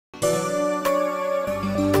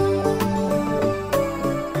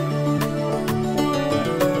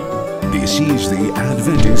This is the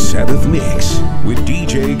AdventistSabbath Mix with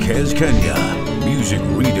Djkezzkenya. Music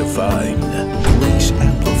redefined, grace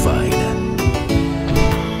amplified.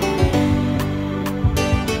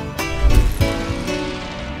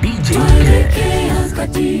 Tuelekea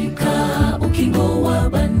katika ukingo wa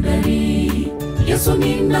bandari. Yesu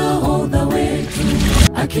ni nahodha wetu,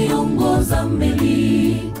 akiongoza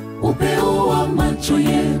meli. Upeo wa macho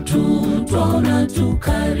yetu twaona tu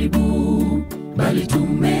karibu, bali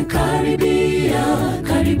tumekaribia,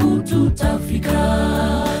 karibu tutafika.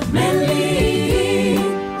 Meli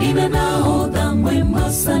ina nahodha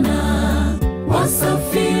mwema sana,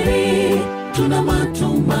 wasafiri tuna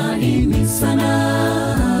matumaini sana.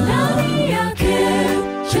 Ndani yake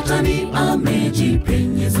shetani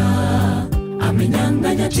amejipenyeza,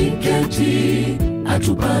 amenyang'anya tiketi,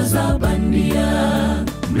 atupaza bandia.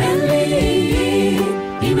 Meli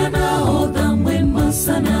ina nahodha mwema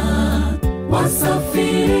sana,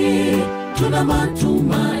 wasafiri tuna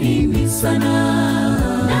matumaini sana.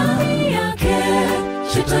 Ndani yake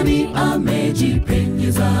shetani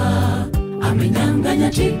amejipenyeza, amenyang'anya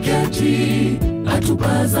tiketi,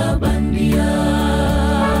 atupaza bandia.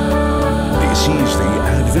 This is the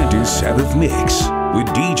AdventistSabbath Mix with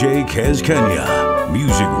Djkezzkenya.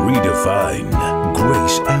 Music redefined,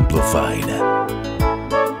 grace amplified.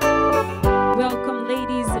 Welcome,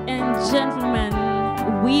 ladies and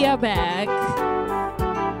gentlemen. We are back.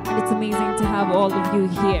 It's amazing to have all of you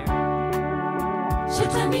here.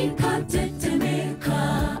 Shetani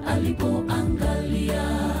katetemeka alipoangalia,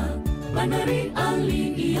 bandari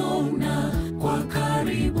aliiona kwa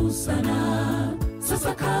karibu sana.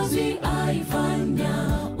 Sasa kazi aifanya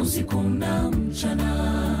usiku na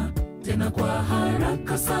mchana, tena kwa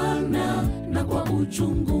haraka sana na kwa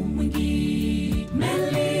uchungu mwingi.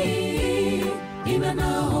 Meli ina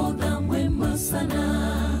nahodha mwema sana,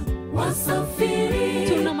 wasafiri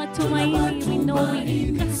Tuna matumaini, we know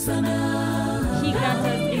it. sana. He got us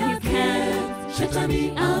in his hands.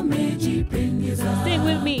 Shetani amejipenyeza, Sing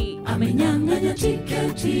with me. amenyang'anya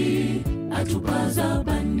tiketi, atupaza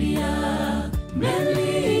bandia.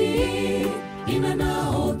 Meli ina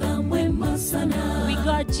nahodha mwema sana, We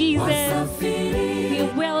got Jesus. wasafiri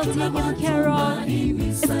We're well tuna taken care of. matumaini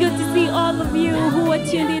It's sana. good to see all of you who are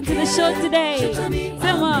tuned into the show today. Shetani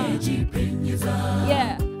Sema. amejipenyeza,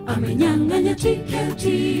 Yeah. amenyang'anya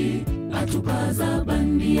tiketi, atupaza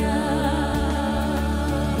bandia.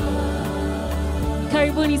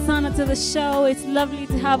 Karibuni sana to the show. It's lovely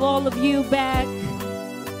to have all of you back.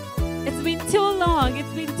 It's been too long.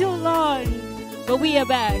 It's been too long. But we are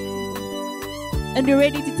back. And we're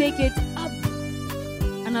ready to take it up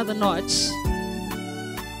another notch.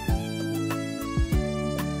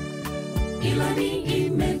 Ilani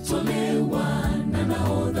imetolewa na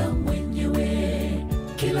nahodha mwenyewe,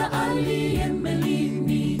 kila aliye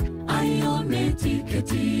melini aione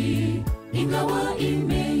tiketi. Ingawa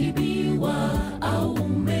imeibiwa au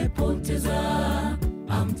umepoteza,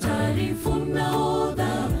 amtaarifu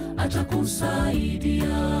nahodha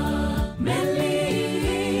atakusaidia.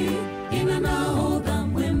 Meli ina nahodha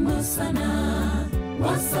mwema sana,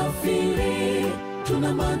 wasafiri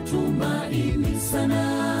tuna matumaini sana.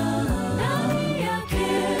 Ndani yake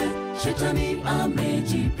shetani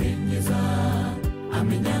amejipenyeza,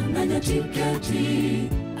 amenyang'anya tiketi,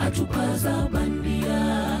 atupaza bandia.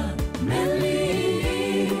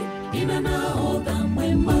 Meli ina nahodha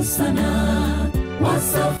mwema sana,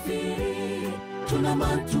 wasafiri tuna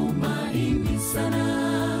matumaini sana.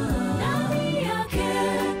 Ndani yake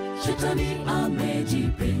shetani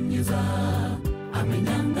amejipenyeza,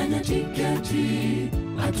 amenyang'anya tiketi,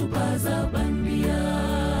 atupaza bandia.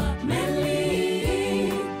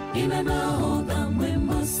 Meli ina nahodha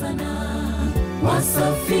mwema sana,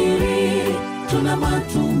 wasafiri tuna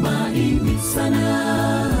matumaini sana.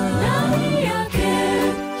 Ndani yake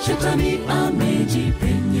shetani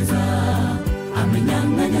amejipenyeza,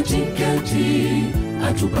 amenyang'anya tiketi,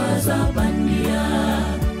 atupaza bandia.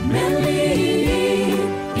 Meli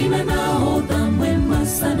ina nahodha mwema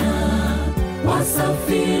sana,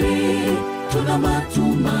 wasafiri tuna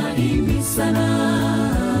matumaini sana.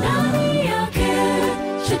 Ndani yake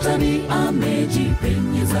shetani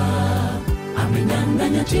amejipenyeza,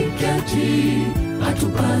 amenyang'anya tiketi,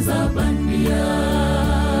 atupaza bandia.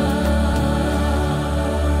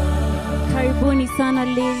 Karibuni sana,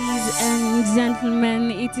 ladies and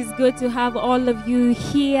gentlemen. It is good to have all of you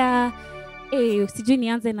here. Sijui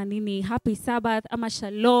nianze na nini, happy Sabbath ama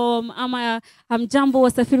shalom ama hamjambo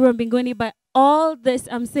wasafiri wa mbinguni, but all this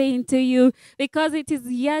I'm saying to you because it is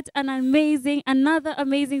yet another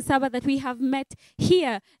amazing Sabbath that we have met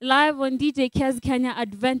here live on Djkezzkenya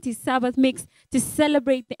Adventist Sabbath Mix to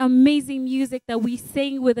celebrate the amazing music that we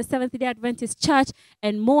sing with the Seventh-day Adventist Church,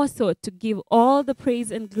 and more so to give all the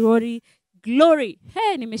praise and glory.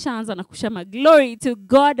 Hey, nimeshaanza na kushama. Glory to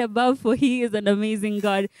God above, for He is an amazing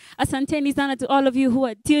God. Asanteni sana to all of you who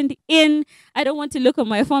are tuned in. I don't want to look on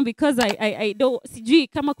my phone because I don't. Sijui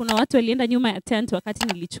kama kuna watu walienda nyuma ya tent wakati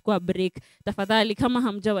nilichukua break. Tafadhali kama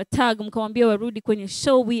hamjawa tag mkawambia warudi kwenye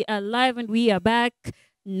show. We are live and we are back.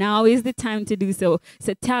 Now is the time to do so.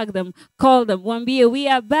 So tag them, call them, wambie we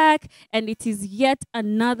are back, and it is yet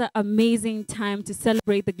another amazing time to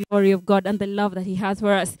celebrate the glory of God and the love that He has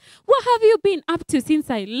for us. What have you been up to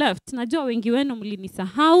since I left? Najua wengi wenu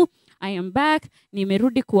mlinisahau. I am back.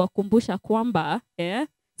 Nimerudi kuwakumbusha kwamba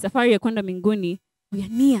safari ya kwenda mbinguni we are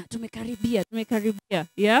near. Tumekaribia.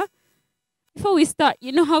 Yeah? Before we start,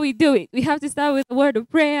 you know how we do it. We have to start with a word of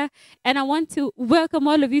prayer. And I want to welcome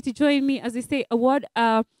all of you to join me as we say a word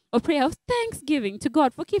of prayer of thanksgiving to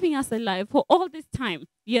God for keeping us alive for all this time.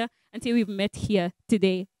 Yeah, until we've met here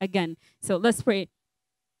today again. So let's pray.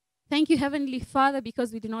 Thank you, Heavenly Father,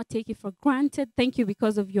 because we do not take it for granted. Thank you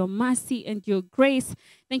because of your mercy and your grace.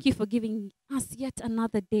 Thank you for giving us yet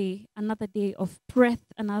another day of breath,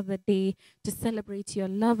 another day to celebrate your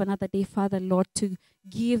love, another day, Father, Lord, to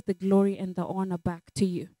give the glory and the honor back to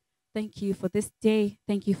you. Thank you for this day.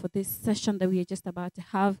 Thank you for this session that we are just about to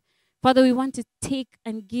have. Father, we want to take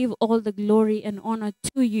and give all the glory and honor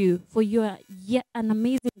to you, for you are yet an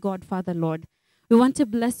amazing God, Father, Lord. We want to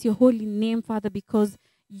bless your holy name, Father, because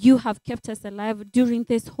you have kept us alive during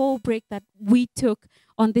this whole break that we took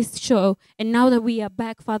on this show. And now that we are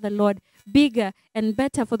back, Father, Lord, bigger and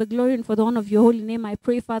better for the glory and for the honor of your holy name, I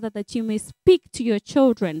pray, Father, that you may speak to your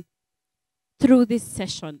children through this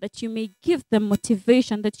session, that you may give them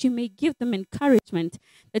motivation, that you may give them encouragement,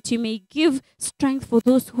 that you may give strength for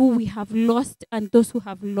those who we have lost and those who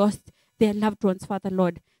have lost their loved ones, Father,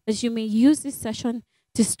 Lord, that you may use this session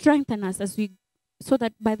to strengthen us so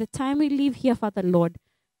that by the time we leave here, Father, Lord,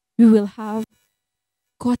 we will have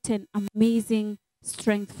gotten amazing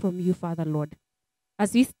strength from you, Father, Lord.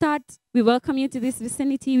 As we start, we welcome you to this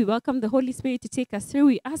vicinity. We welcome the Holy Spirit to take us through.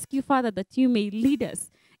 We ask you, Father, that you may lead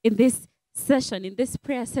us in this session, in this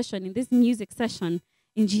prayer session, in this music session.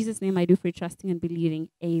 In Jesus' name, I do pray, trusting and believing.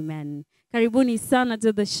 Amen. Karibuni sana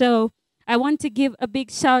to the show. I want to give a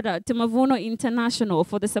big shout out to Mavuno International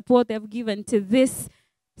for the support they've given to this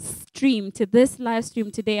stream, to this live stream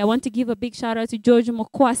today. I want to give a big shout out to George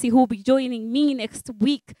Mokwasi, who will be joining me next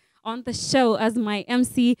week on the show as my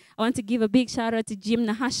MC. I want to give a big shout out to Jim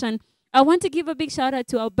Nahashan. I want to give a big shout out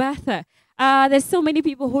to Alberta. There's so many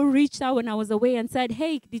people who reached out when I was away and said,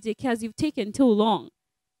 hey, DJ Kaz, you've taken too long.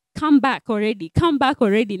 Come back already.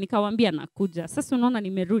 Nikawambia nakuja. Sasa unaona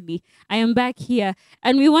nimerudi. I am back here.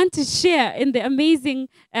 And we want to share in the amazing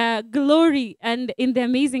glory and in the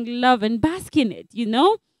amazing love and bask in it, you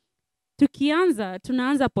know?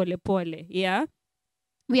 Tunaanza pole pole, yeah?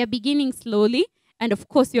 We are beginning slowly. And of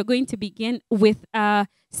course, we are going to begin with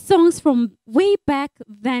songs from way back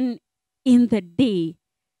then in the day.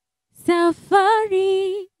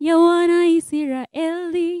 Safari ya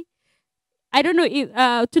wanaisraeli. I don't know if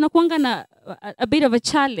tunakuanga na a bit of a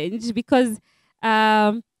challenge because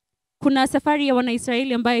kuna safari ya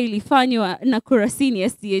wanaisraeli ambayo ilifanywa na Kurasini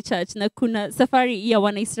SDA Church na kuna safari ya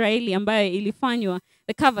wanaisraeli ambayo ilifanywa,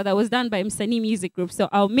 the cover that was done by Msanii music group. So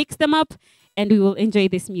I'll mix them up and we will enjoy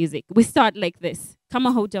this music. We start like this.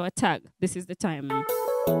 Kama haujawa tag, this is the time.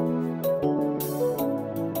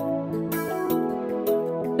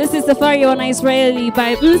 This is Safari ya Wanaisraeli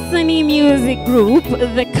by Msanii Music Group,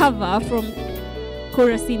 the cover from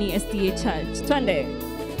Kurasini SDA Church. Twende.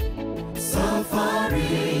 Safari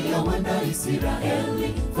ya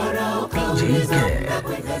Wanaisraeli, Farao kauliza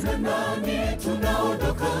mnakwenda na nani?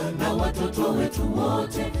 Tunaondoka na watoto wetu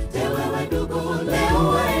wote. Je, wewe ndugu leo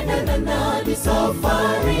waenda na nani?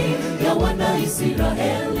 Safari ya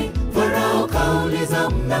Wanaisraeli, Farao kauliza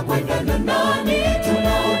mnakwenda na nani?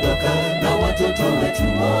 Tunaondoka na watoto wetu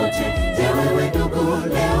wote. Je, wewe ndugu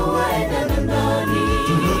leo waenda na nani?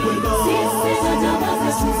 Sisi na jamaa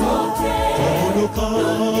zetu zote,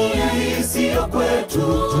 dunia hii siyo kwetu.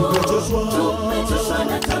 Tumechoshwa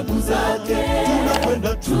na tabu zake,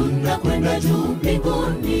 tunakwenda juu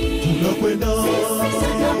mbinguni. Sisi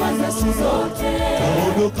na jamaa zetu zote,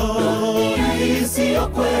 dunia hii siyo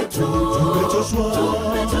kwetu.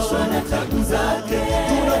 Tumechoshwa na tabu zake,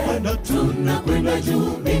 tunakwenda juu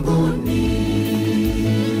mbinguni.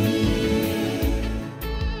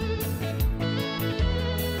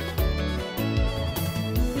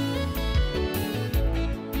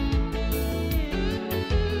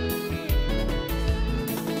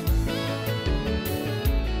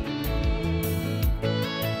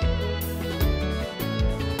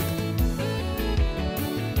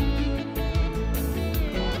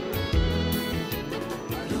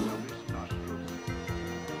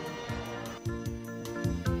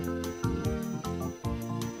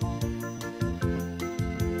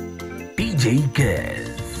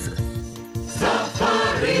 Djkezzkenya.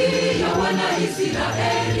 Safari ya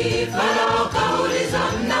wanaisraeli, Farao kauliza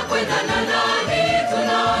mnakwenda na nani?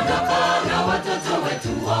 Tunaondoka na watoto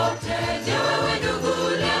wetu wote. Je, wewe ndugu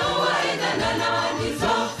leo waenda na nani?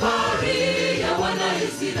 Safari ya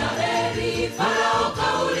wanaisraeli, Farao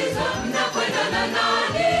kauliza mnakwenda na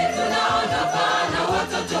nani? Tunaondoka na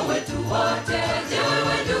watoto wetu wote. Je,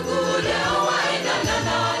 wewe ndugu leo waenda na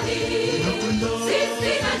nani?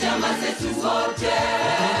 Sisi na jamaa zetu wote,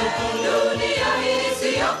 dunia hii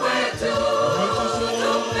siyo kwetu,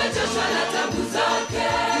 tumechoshwa na tabu zake,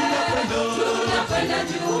 tunakwenda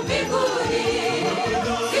juu mbinguni.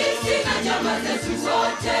 Sisi na jamaa zetu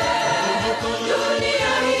wote,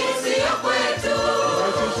 dunia hii siyo kwetu,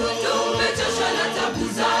 tumechoshwa na tabu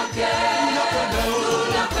zake,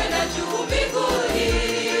 tunakwenda juu mbinguni.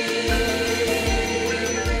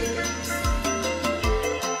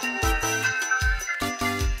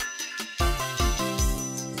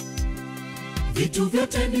 Vitu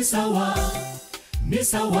vyote ni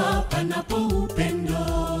sawa panapo upendo.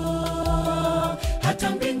 Hata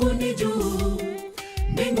mbinguni juu,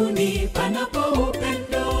 mbinguni panapo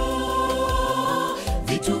upendo.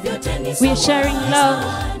 Vitu vyote ni sawa. We are sharing love.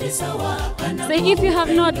 So if you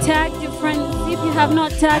have not tagged your friends, if you have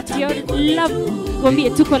not tagged your love, wambie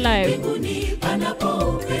tuko live. Mbinguni panapo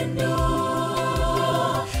upendo.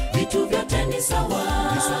 Vitu vyote ni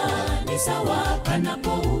sawa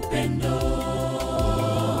panapo upendo.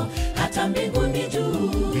 Hata mbinguni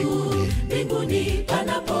juu, mbinguni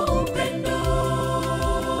panapo upendo.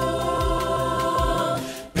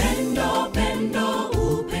 Pendo, pendo,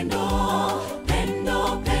 upendo.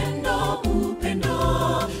 Pendo, pendo, upendo.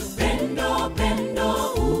 Pendo, pendo,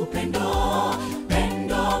 upendo.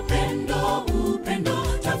 Pendo, pendo, upendo.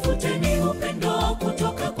 Tafuteni upendo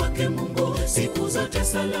kutoka kwake Mungu, siku zote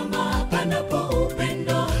salama panapo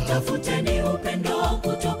upendo. Tafuteni upendo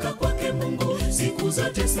kutoka kwake Mungu, siku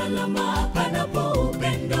zote salama panapo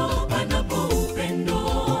upendo. Panapo upendo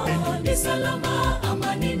ni salama,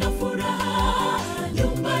 amani na furaha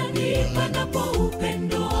nyumbani. Panapo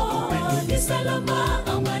upendo ni salama,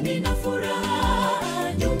 amani na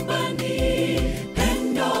furaha nyumbani.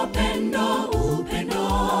 Pendo, pendo, upendo.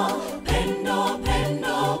 Pendo,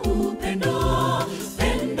 pendo, upendo.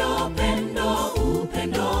 Pendo, pendo,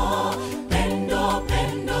 upendo. Pendo,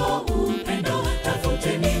 pendo, upendo.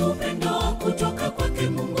 Tafuteni upendo kutoka kwake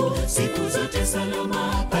Mungu, siku zote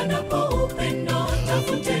salama panapo upendo.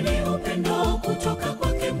 Tafuteni upendo kutoka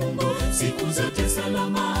kwake Mungu, siku zote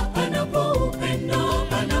salama panapo upendo.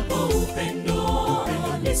 Panapo upendo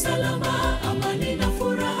ni salama, amani na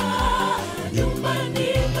furaha nyumbani.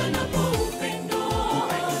 Panapo upendo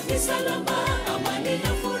ni salama, amani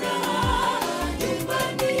na furaha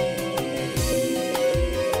nyumbani.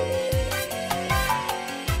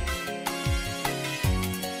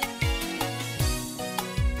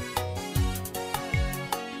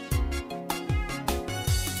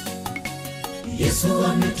 Yesu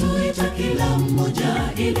ametuita kila mmoja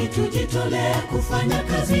ili tujitolee kufanya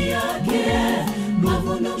kazi yake.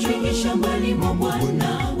 Mavuno mengi shambani mwa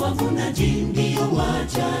Bwana, wavunaji ndio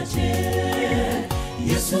wachache.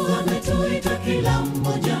 Yesu ametuita kila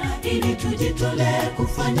mmoja ili tujitolee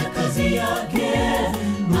kufanya kazi yake.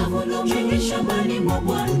 Mavuno mengi shambani mwa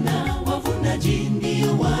Bwana, wavunaji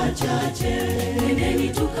ndio wachache. Nendeni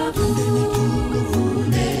tukavune,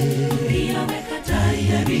 pia weka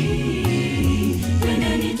tayari.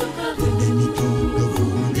 Nendeni tukavune,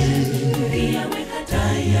 pia weka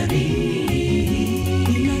tayari.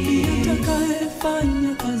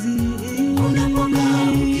 Atakayefanya kazi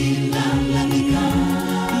Unapokaa ukilalamika,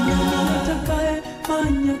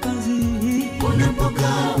 atakayefanya kazi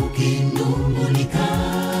unapokaa ukinung'unika,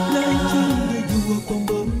 na ikingejua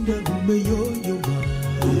kwamba muda umeyoyoma,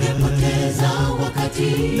 ungepoteza wakati.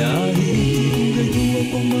 na ikingejua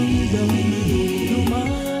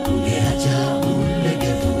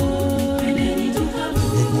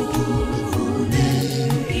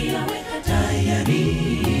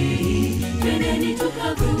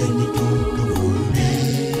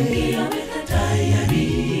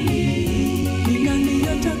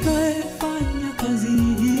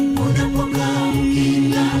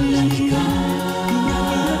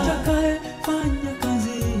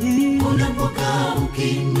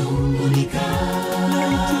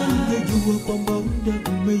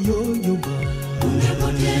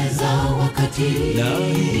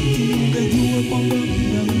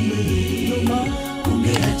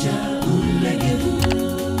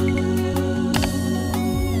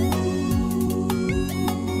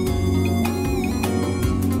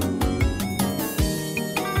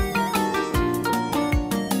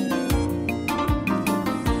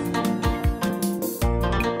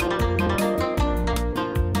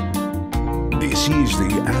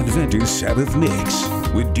the Adventist Sabbath Mix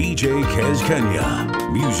with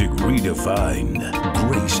Djkezzkenya. Music redefined,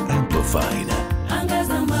 grace amplified.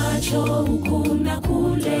 Angaza macho huku na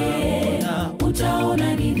kule,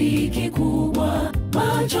 utaona ni dhiki kubwa,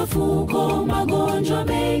 machafuko, magonjwa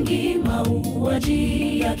mengi,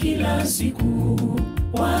 mauaji ya kila siku.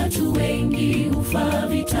 Watu wengi hufa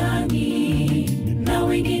vitani na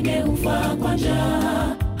wengine hufa kwa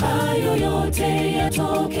njaa. Hayo yote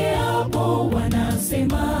yatoke hapo,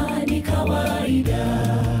 wanasema ni kawaida.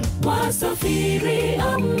 Wasafiri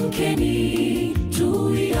amkeni,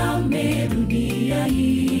 tuihame dunia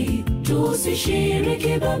hii, tusishiriki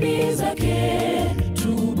dhambi zake,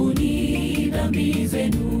 tubuni dhambi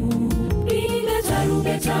zenu. Piga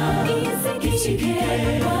tarumbeta isikike,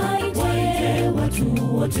 waite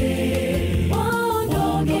watu wote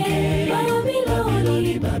waondoke.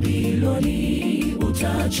 Babiloni, Babiloni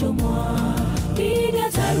utachomwa. Piga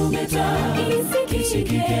tarumbeta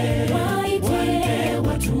isikike, waite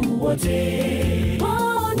watu wote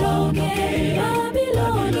waondoke.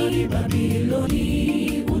 Babiloni,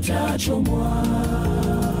 Babiloni utachomwa.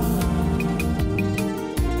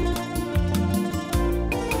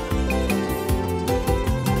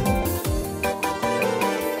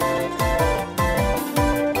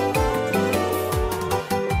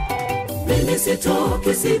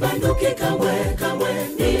 Sitoki, sibanduki kamwe, kamwe,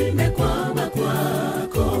 nimekwama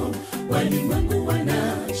kwako. Walimwengu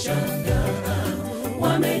wanashangaa,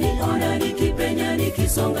 wameniona nikipenya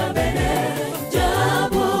nikisonga mbele.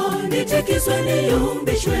 Japo nitikiswe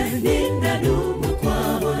niyumbishwe, ninadumu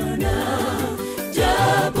kwa Bwana.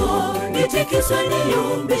 Japo nitikiswe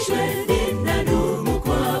niyumbishwe, ninadumu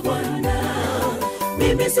kwa Bwana.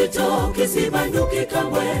 Mimi sitoki, sibanduki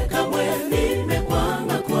kamwe, kamwe,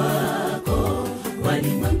 nimekwama kwako.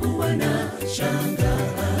 Walimwengu wanashangaa,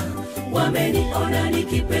 wameniona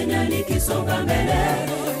nikipenya nikisonga mbele.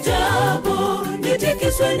 Japo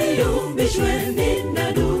nitikiswe niyumbishwe,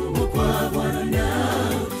 ninadumu kwa Bwana.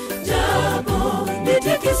 Japo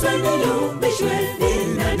nitikiswe niyumbishwe,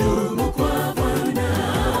 ninadumu kwa Bwana.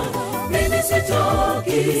 Mimi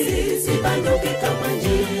sitoki, sibanduki kama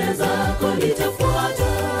njia zako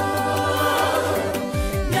nitafuata.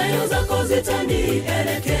 Nyayo zako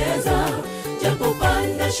zitanielekeza, japo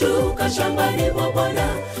panda shuka shambani mwa Bwana,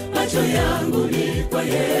 macho yangu ni kwa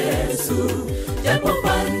Yesu. Japo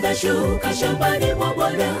panda shuka shambani mwa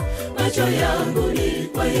Bwana, macho yangu ni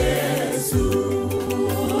kwa Yesu.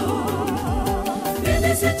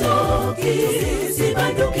 Mimi sitoki,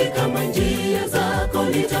 sibanduki kama njia zako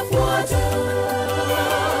nitafuata.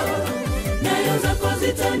 Nyayo zako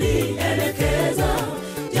zitanielekeza,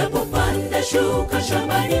 japo panda shuka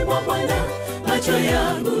shambani mwa Bwana, macho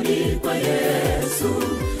yangu ni kwa Yesu.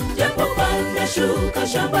 Japo panda shuka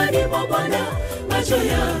shambani mwa Bwana, macho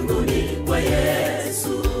yangu ni kwa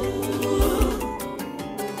Yesu.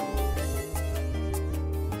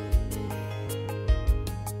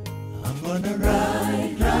 I'm gonna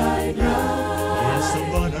ride, ride, ride. Yes,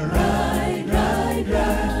 I'm gonna ride, ride,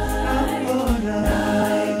 ride. I'm gonna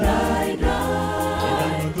ride, ride, ride.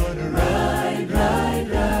 I'm gonna ride, ride,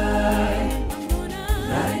 ride.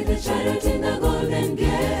 Ride the chariot in the golden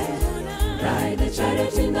gate. Ride the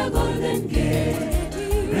chariot in the golden gate.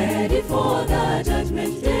 Ready for the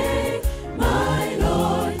judgment day, my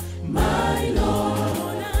Lord, my Lord.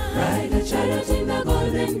 Ride the chariot in the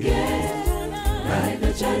golden gate. Ride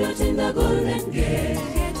the chariot in the golden gate.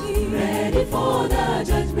 Ready for the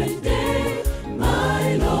judgment day,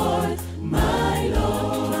 my Lord, my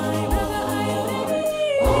Lord.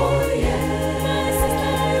 Oh yes,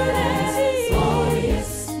 oh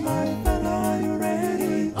yes, My fellow, are you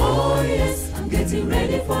ready? oh yes. I'm getting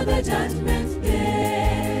ready for the judgment day.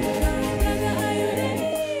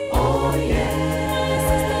 Oh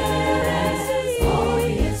yes, oh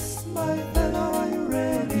yes, My fellow, are you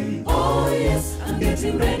ready? oh yes. I'm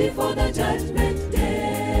getting ready for the judgment day.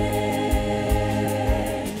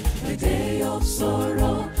 The day of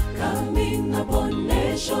sorrow coming upon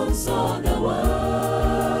nations of the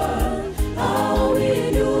world. How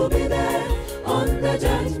will you be there on the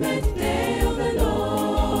judgment day of the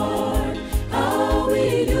Lord? How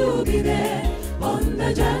will you be there on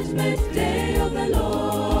the judgment day of the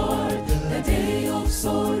Lord? The day of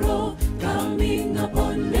sorrow coming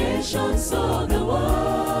upon nations of the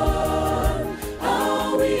world.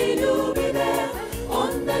 How will you be there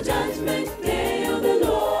on the judgment day of the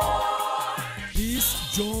Lord? Peace,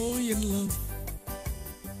 joy, and love,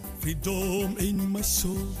 freedom in my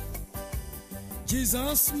soul.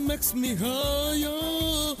 Jesus makes me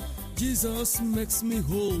higher, Jesus makes me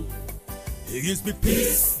whole. He gives me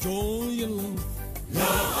peace, joy, and love,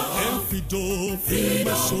 and feed on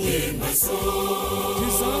my soul.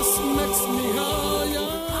 Jesus makes me higher.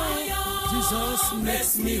 Jesus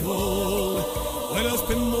makes me whole. When I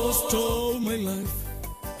spend most of my life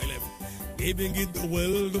living in the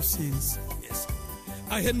world of sins, yes,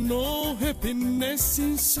 I had no happiness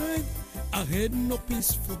inside. I had no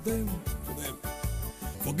peace for them.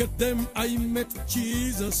 Forget them, I met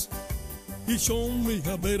Jesus. He showed me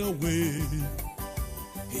a better way.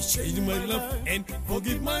 He changed my life and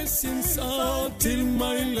forgive my sins until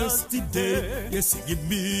my last day. Yes, He give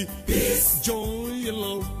me peace, joy, and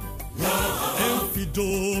love, and feed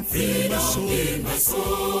on my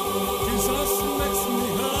soul. Jesus makes me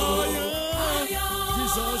higher.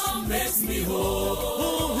 Jesus makes me whole.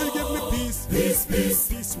 Oh, He give me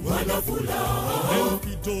peace, wonderful love, and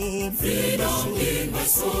feed on my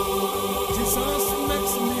soul. Jesus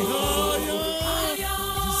makes me higher.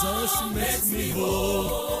 Jesus makes me whole.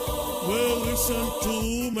 Well, listen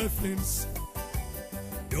to my friends.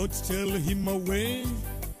 Don't tell Him away.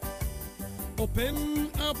 Open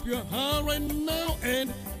up your heart right now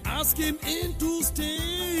and ask Him in to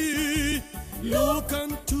stay. Look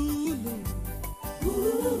unto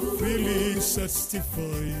Lord, feeling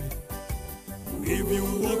satisfied. If you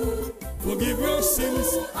walk, forgive your sins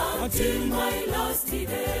until my last day.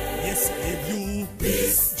 Yes, give you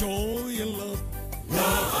peace, joy, and love.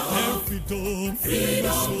 And feed on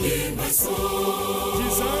my soul.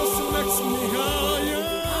 Jesus makes me higher.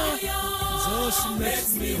 Jesus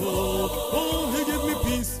makes me whole. Oh, He give me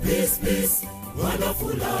peace,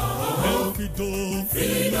 wonderful love. And feed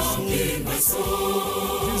on my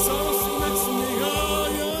soul. Jesus makes me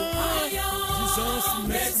higher. Jesus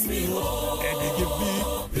makes me whole. And He give me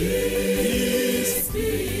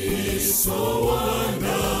peace, so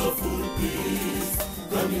wonderful peace,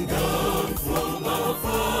 coming down from our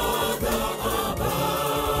Father above.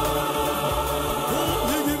 Oh,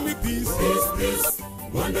 He give me peace,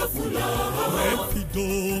 wonderful love, and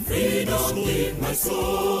feed on my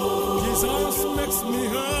soul. Jesus makes me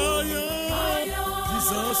higher.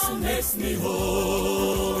 Jesus makes me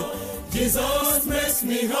whole. Jesus makes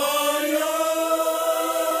me higher.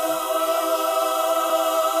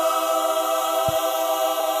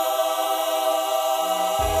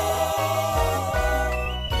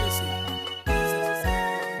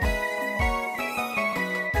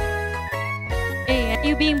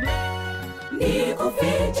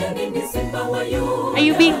 Are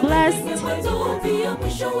you being blessed?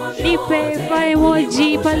 Nipe fire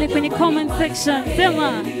emoji pale kwenye comment section.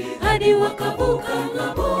 Sema hadi wakavuka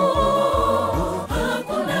ng'ambo,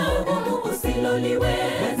 hakuna gumu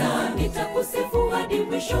usiloliweza. Nitakusifu hadi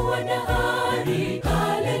mwisho wa dahari.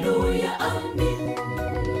 Haleluya, amin.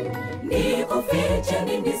 Nikufiche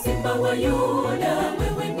nini simba wa Yuda?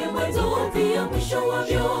 Wewe ni mwanzo pia mwisho wa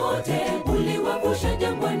vyote. Uliwavusha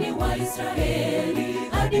jangwani wa Israeli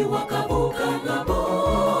hadi wakavuka ng'ambo,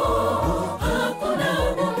 hakuna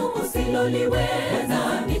gumu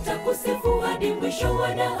usiloliweza. Nitakusifu hadi mwisho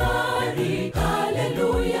wa dahari.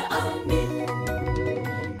 Haleluya, amin.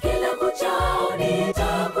 Kila kuchao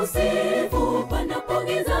nitakusifu, panapo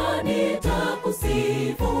giza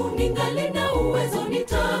nitakusifu. Ningali na uwezo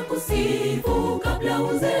nitakusifu, kabla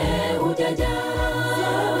uzee hujaja.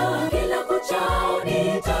 Kila kuchao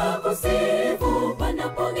nitakusifu,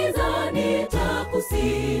 panapo giza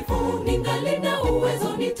nitakusifu. Ningali na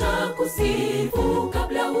uwezo nitakusifu,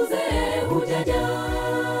 kabla uzee hujaja.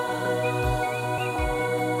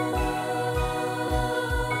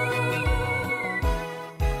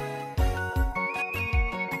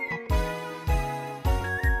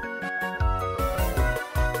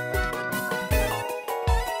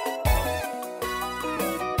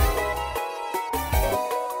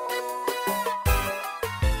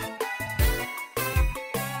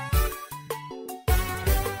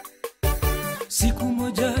 Siku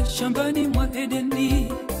moja shambani mwa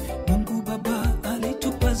Edeni, Mungu Baba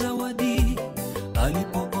alitupa zawadi.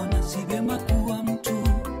 Alipoona si vyema kuwa mtu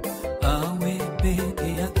awe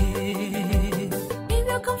peke yake,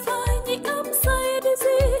 hivyo kamfanyia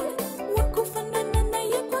msaidizi wa kufanana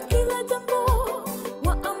naye kwa kila jambo.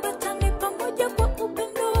 Waambatane pamoja kwa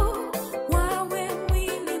upendo, wawe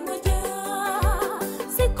mwili moja.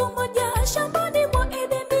 Siku moja shambani mwa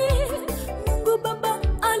Edeni, Mungu Baba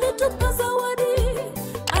alitupa zawadi.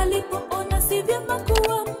 Alipoona si vyema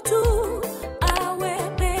kuwa mtu awe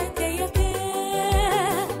peke yake,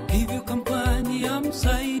 hivyo kampani ya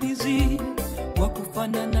msaidizi wa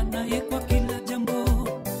kufanana naye kwa kila jambo.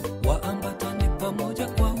 Waambatane pamoja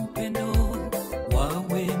kwa upendo,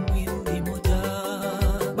 wawe mwili moja.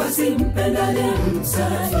 basi mpendane,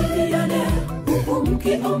 msaidiane, huku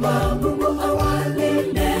mkiomba Mungu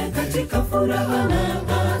awalinde. katika furaha na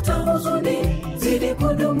hata huzuni, zidi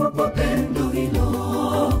kudumu kwa pendo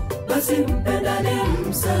hilo. Basi mpendane,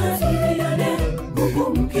 msaidiane, huku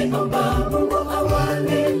mkiomba Mungu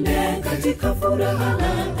awalinde katika furaha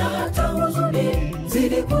na hata huzuni,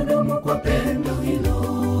 zidi kudumu kwa pendo hilo.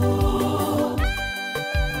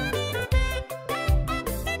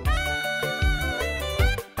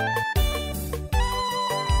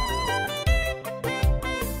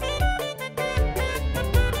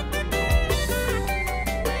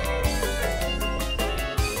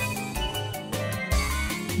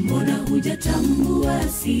 Mbona hujatambua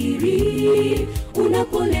siri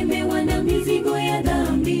unapolemewa na mizigo ya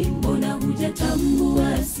dhambi? Mbona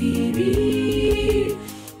hujatambua siri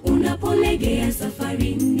unapolegea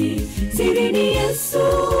safarini? Siri ni Yesu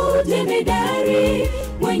jemedari,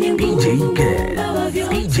 mwenye nguvu wa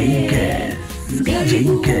vyote.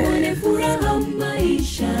 Mjaribu uone furaha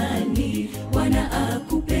maishani, Bwana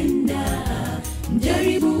akupenda.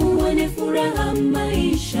 Mjaribu uone furaha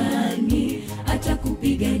maishani,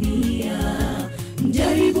 atakupigania.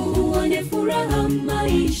 Mjaribu uone furaha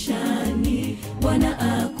maishani, Bwana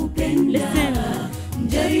akupenda.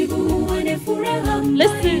 Mjaribu uone furaha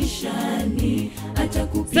maishani,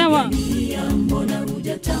 atakupigania. Mbona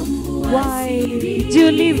hujatambua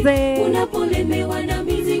siri unapolemewa na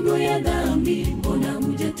mizigo ya dhambi? Mbona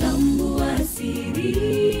hujatambua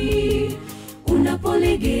siri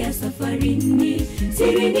unapolegea safarini?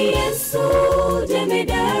 Siri ni Yesu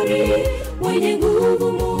jemedari, mwenye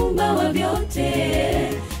nguvu, muumba wa vyote.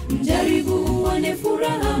 Mjaribu uone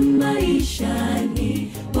furaha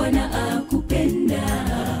maishani, Bwana akupenda.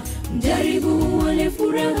 Mjaribu uone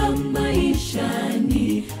furaha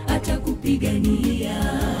maishani, atakupigania.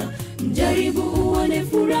 Mjaribu uone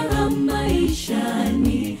furaha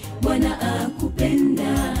maishani, Bwana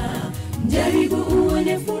akupenda. Mjaribu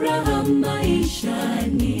uone furaha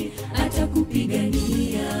maishani,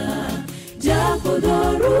 atakupigania. Japo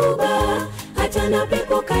dhoruba hata na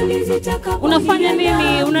pepo kali zitakapo, unafanya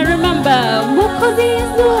nini? Una remember Mwokozi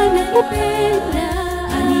Yesu anakupenda.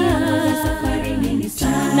 Anianza safari nini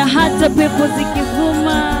sana, na hata pepo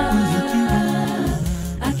zikivuma,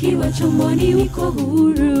 akiwa chomboni uko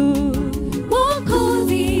huru.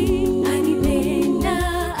 Mwokozi anipenda.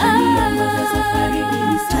 Anianza safari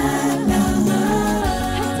nini salama,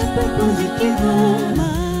 hata pepo zikivuma,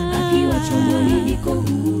 akiwa chomboni niko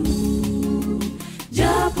huru.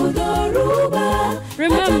 Japo dhoruba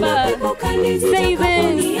remember, say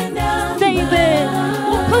this,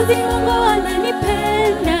 Mwokozi wangu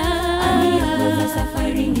ananipenda. Anianza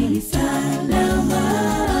safari nini salama,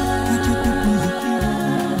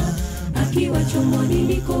 akiwa chomboni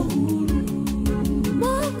niko huru.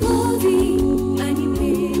 Mwokozi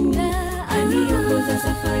anipenda. Anianza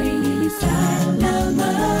safari nini salama,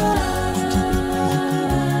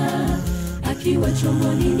 akiwa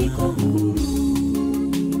chomboni niko huru.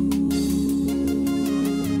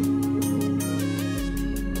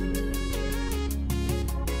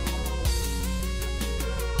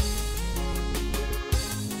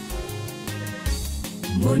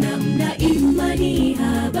 Mbona mna imani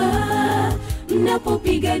haba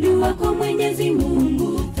mnapopiga dua kwa Mwenyezi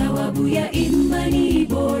Mungu? Thawabu ya imani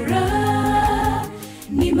bora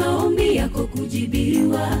ni maombi yako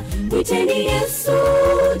kujibiwa. Mwiteni Yesu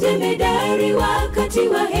jemedari, wakati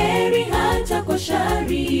wa heri hata kwa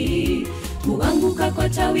shari. Kuanguka kwa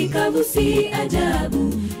tawi kavu si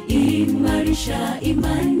ajabu, imarisha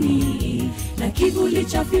imani. Na kivuli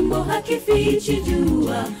cha fimbo hakifichi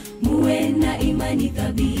jua, muwe na imani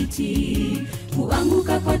thabiti.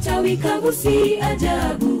 Kuanguka kwa tawi kavu si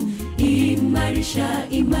ajabu, imarisha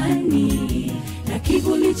imani. Na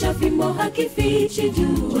kivuli cha fimbo hakifichi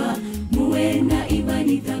jua, muwe na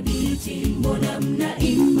imani thabiti. Mbona mna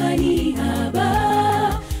imani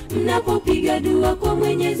haba mnapopiga dua kwa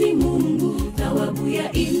Mwenyezi Mungu? Thawabu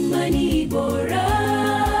ya imani bora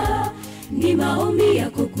ni maombi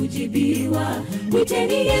yako kujibiwa.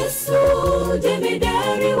 Mwiteni Yesu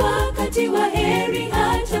jemedari, wakati wa heri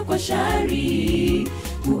hata kwa shari.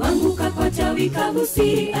 Kuanguka kwa tawi kavu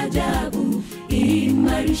si ajabu,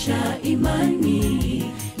 imarisha imani.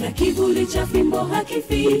 Na kivuli cha fimbo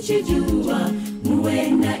hakifichi jua, muwe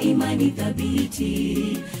na imani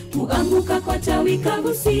thabiti. Kuanguka kwa tawi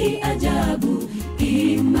kavu si ajabu,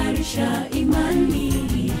 imarisha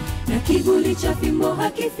imani. Na kivuli cha fimbo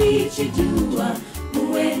hakifichi jua,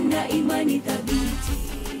 muwe na imani thabiti.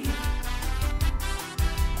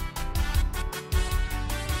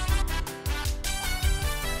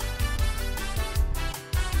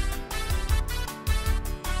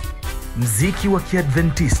 Mziki wa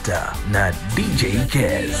Kiadventista na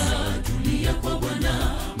Djkezzkenya. Tulia kwa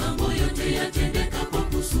Bwana, mambo yote yatendeka kwa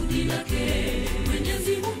kusudi lake.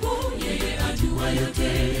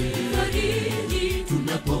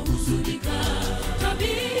 huzunika.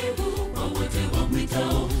 Tabibu kwa wote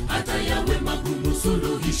wamwitao, hata yawe magumu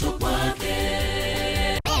suluhisho kwake.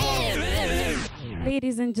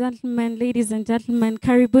 Ladies and gentlemen,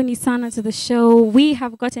 karibuni sana to the show. We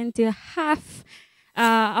have gotten to half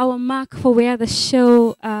our mark for where the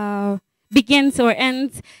show begins or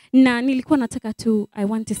ends. Na nilikuwa nataka tu, I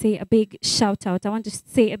want to say a big shout out. I want to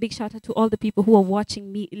say a big shout out to all the people who are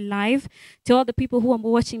watching me live. To all the people who are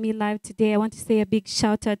watching me live today, I want to say a big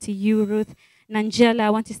shout out to you, Ruth Nanjela. I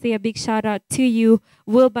want to say a big shout out to you,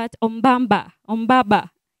 Wilbert Ombaba.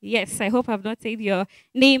 Yes, I hope I've not said your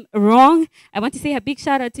name wrong. I want to say a big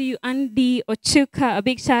shout out to you, Andy Ochuka. A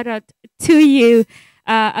big shout out to you,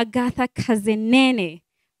 Agatha Kazenene,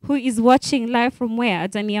 who is watching live from where?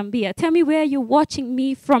 Adaniambia. Tell me where you're watching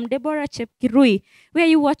me from. Deborah Chepkirui, where are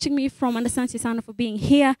you watching me from? Understand, Susanna, for being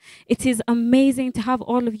here. It is amazing to have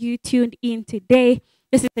all of you tuned in today.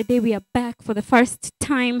 This is the day we are back for the first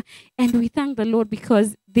time, and we thank the Lord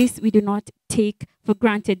because this we do not take for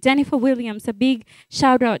granted. Jennifer Williams, a big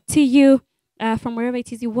shout out to you from wherever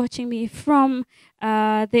it is you're watching me from.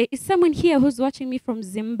 There is someone here who's watching me from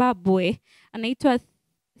Zimbabwe. Anaitwa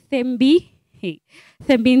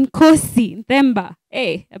Thembinkosi Themba.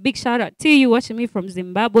 Hey, a big shout out to you watching me from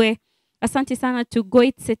Zimbabwe. Asante sana to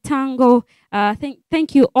Goitse Tango.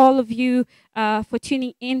 Thank you all of you for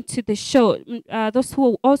tuning in to the show. Those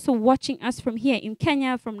who are also watching us from here in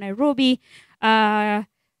Kenya, from Nairobi.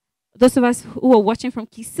 Those of us who are watching from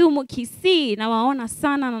Kisumu, Kisii, nawaona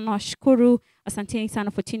sana na nawashukuru. Asanteni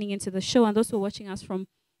sana for tuning into the show. And those who are watching us from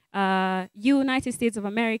United States of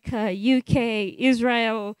America, UK,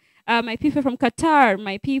 Israel, my people from Qatar,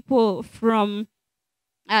 my people from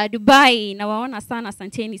Dubai, nawaona sana,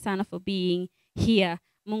 asanteni sana for being here.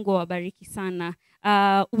 Mungu wabariki sana.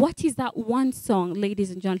 What is that one song,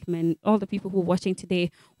 ladies and gentlemen, all the people who are watching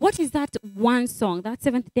today? What is that one song, that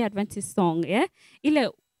Seventh-day Adventist song? Yeah, ile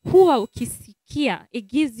huwa ukisikia, it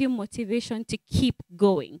gives you motivation to keep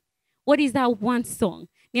going. What is that one song?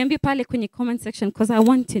 Niambie pale kwenye comment section because I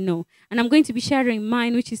want to know. And I'm going to be sharing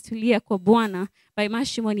mine, which is Tulia kwa Bwana by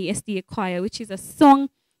Mashimoni SDA Choir, which is a song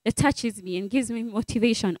that touches me and gives me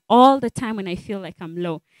motivation all the time when I feel like I'm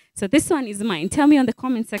low. So this one is mine. Tell me on the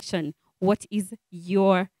comment section, what is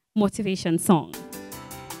your motivation song?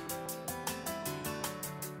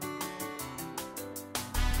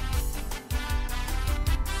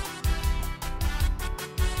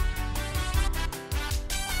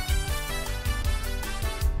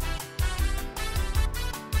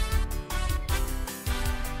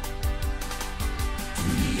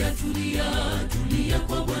 Tulia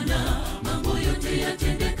kwa Bwana, mambo yote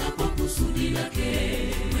yatendeka kwa kusudi lake.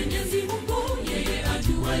 Mwenyezi Mungu yeye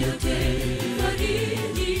ajua yote,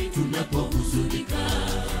 fariji tunapohuzunika.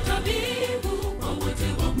 Tabibu kwa wote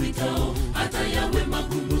wamwitao, hata yawe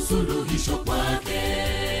magumu suluhisho kwake.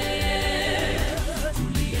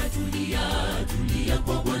 Tulia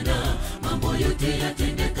kwa Bwana, mambo yote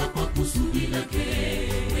yatendeka kwa kusudi lake.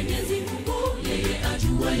 Mwenyezi Mungu yeye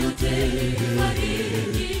ajua yote,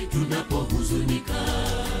 fariji tunapohuzunika.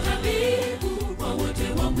 Tabibu kwa wote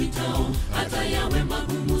wamwitao, hata yawe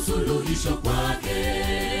magumu suluhisho kwake.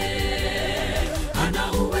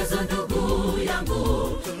 Ana uwezo ndugu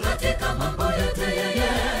yangu, katika mambo yote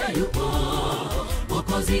yeye yupo.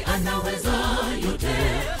 Mwokozi anaweza yote,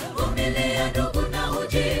 vumilia ndugu na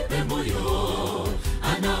ujipe moyo.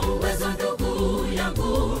 Ana uwezo ndugu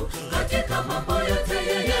yangu, katika mambo yote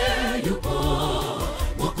yeye yupo.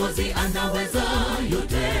 Mwokozi anaweza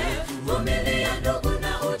yote, vumilia ndugu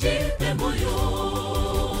na ujipe moyo.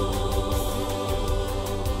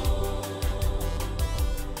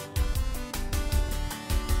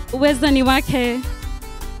 Uwezo ni wake.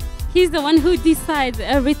 He's the one who decides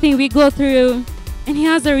everything we go through, and he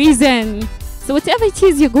has a reason. So whatever it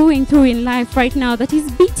is you're going through in life right now that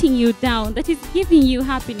is beating you down, that is giving you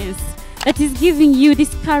happiness, that is giving you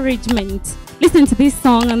discouragement, listen to this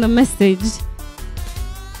song and the message.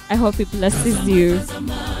 I hope it blesses you.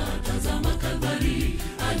 Tazama Kalvari,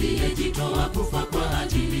 aliyejitoa kufa kwa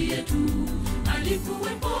ajili yetu.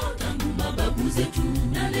 Alikuwepo tangu mababu zetu,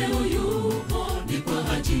 na leo yupo ni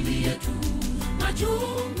kwa ajili yetu.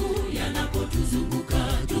 Machungu yanapotuzunguka,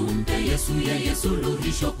 tumpe Yesu, yeye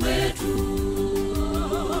suluhisho kwetu.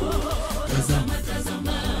 Tazama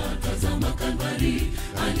Kalvari,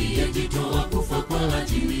 aliyejitoa kufa kwa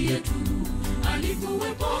ajili yetu.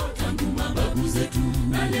 Alikuwepo tangu mababu zetu,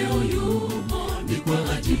 na leo yupo ni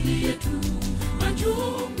kwa ajili yetu.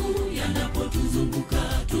 Machungu yanapotuzunguka,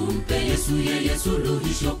 tumpe Yesu, yeye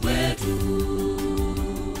suluhisho kwetu.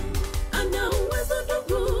 Ana uwezo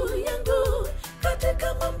ndugu yangu,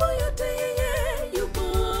 katika mambo yote yeye yupo.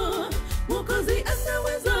 Mwokozi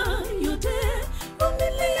anaweza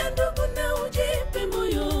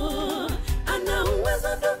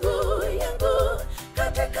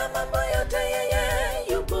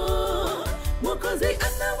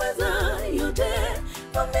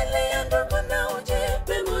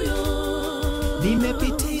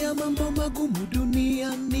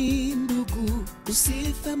duniani ndugu,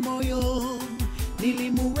 usife moyo.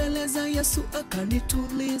 Nilimueleza Yesu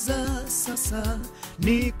akanituliza, sasa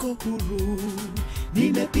niko huru.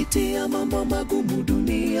 Nimepitia mambo magumu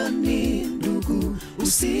duniani ndugu,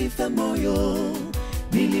 usife moyo.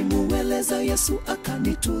 Nilimueleza Yesu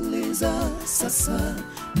akanituliza, sasa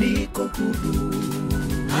niko huru.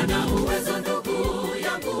 Ana uwezo ndugu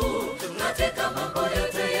yangu, katika mambo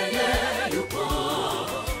yote yeye yupo.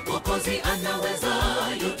 Mwokozi anaweza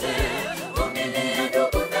yote, vumilia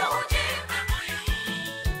ndugu na ujipe moyo.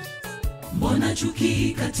 Mbona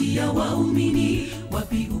chuki kati ya waumini?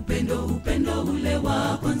 Wapi upendo, upendo ule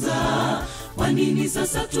wa kwanza? Kwa nini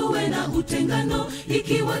sasa tuwe na utengano,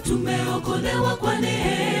 ikiwa tumeokolewa kwa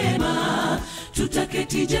neema?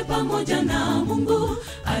 Tutaketije pamoja na Mungu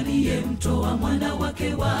aliyemtoa mwana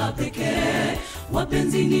wake wa pekee?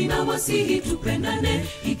 Wapenzi ninawasihi tupendane,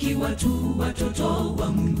 ikiwa tu watoto wa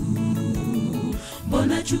Mungu.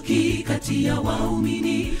 Mbona chuki kati ya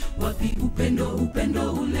waumini? Wapi upendo,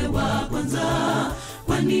 upendo ule wa kwanza?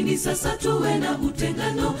 Kwa nini sasa tuwe na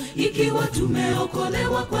utengano, ikiwa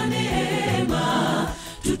tumeokolewa kwa neema?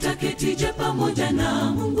 Tutaketije pamoja na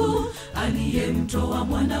Mungu aliyemtoa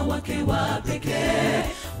mwana wake wa pekee?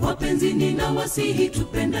 Wapenzi ninawasihi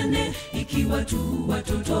tupendane, ikiwa tu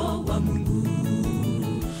watoto wa Mungu.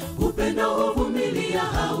 Upendo huvumilia,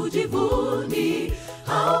 haujivuni,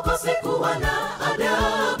 haukosi kuwa na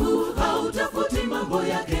adabu, hautafuti mambo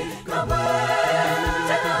yake kamwe,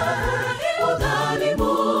 tena hafurahi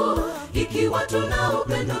udhalimu. Ikiwa tuna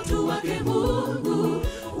upendo tu wake Mungu,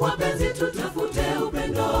 wapenzi tutafute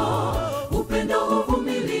upendo. Upendo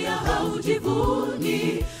huvumilia,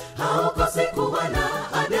 haujivuni, haukosi kuwa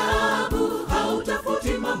na adabu,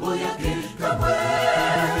 hautafuti mambo yake kamwe,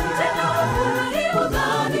 tena hafurahi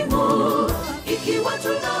udhalimu. Ikiwa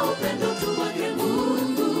tuna upendo tu wake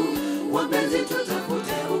Mungu, wapenzi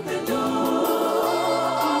tutafute upendo.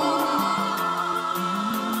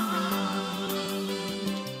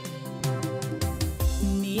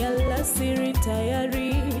 Ni alasiri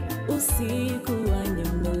tayari, usiku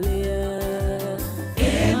wanyemelea.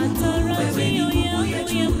 Matarajio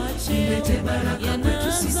yangu ya macho ilete baraka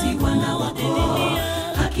kwetu sisi wana wako.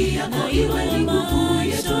 Haki yako iwe ni nguvu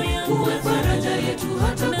yetu, uwe faraja yetu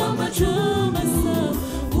hata kwa machungu.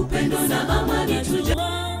 Upendo na amani tuja.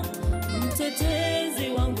 Mtetezi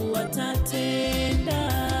wangu atatenda.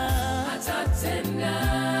 Atatenda,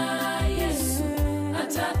 Yesu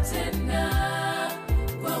atatenda,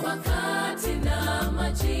 kwa wakati na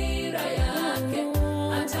majira yake.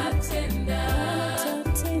 Atatenda,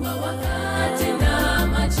 kwa wakati na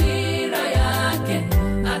majira yake.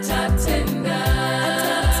 Atatenda,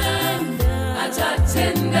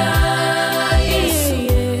 atatenda,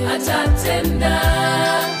 Yesu atatenda,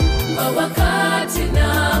 kwa wakati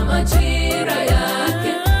na majira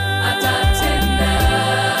yake. Atatenda,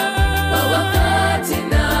 kwa wakati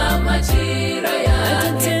na majira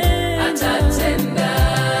yake. Atatenda.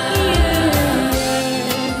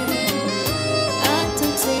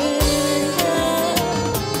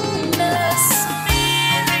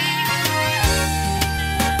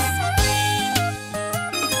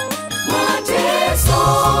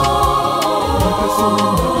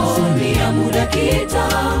 Mateso ni ya muda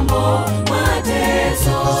kitambo.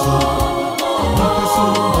 Mateso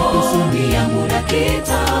ni ya muda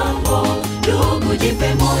kitambo. Ndugu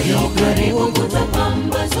jipe moyo, karibu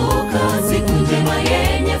kutapambazuka. Siku njema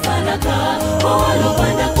yenye fanaka, kwa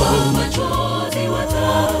walopanda kwa machozi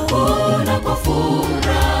watavuna kwa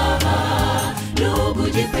furaha. Ndugu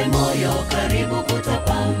jipe moyo, karibu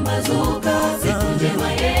kutapambazuka. Siku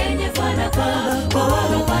njema yenye fanaka, kwa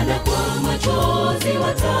walopanda kwa machozi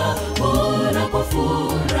watavuna kwa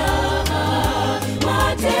furaha.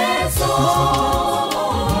 Mateso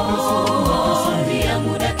ni ya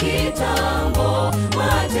muda kitambo.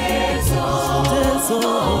 Mateso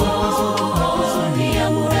ni ya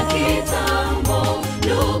muda kitambo.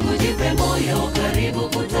 Ndugu jipe moyo, karibu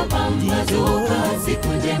kutapambazuka. Siku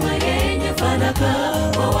njema yenye fanaka,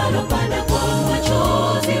 kwa walopanda kwa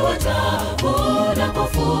machozi watavuna kwa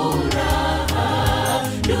furaha.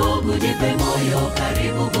 Ndugu jipe moyo,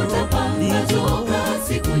 karibu kutapambazuka.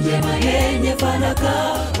 Siku njema yenye fanaka,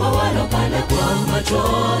 kwa walopanda kwa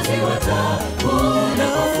machozi watavuna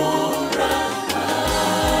kwa furaha.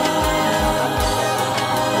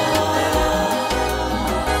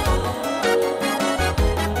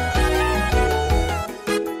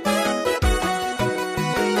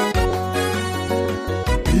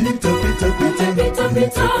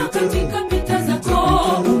 Pita katika pita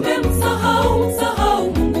zako,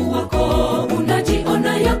 umemsahau Mungu wako.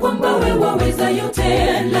 Unajiona ya kwamba wewe waweza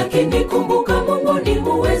yote, lakini kumbuka Mungu ni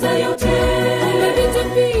muweza yote.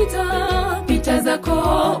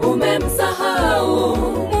 zako umemsahau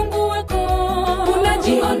Mungu wako.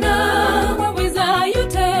 Unajiona waweza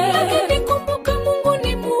yote, lakini kumbuka Mungu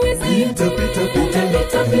ni muweza yote.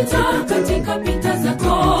 Pita katika pita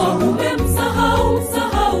zako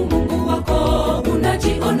umemsahau Mungu wako.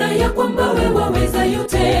 Unajiona ya kwamba wewe waweza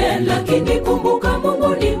yote, lakini kumbuka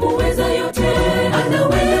Mungu ni muweza yote.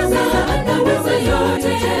 Anaweza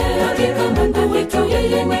yote. Katika Mungu wetu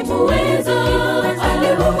yeye ni muweza.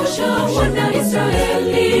 Aliwaosha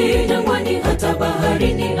wanaisraeli jangwani hata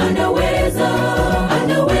baharini. Anaweza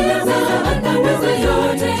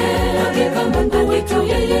yote. Katika Mungu wetu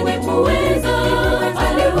yeye ni muweza.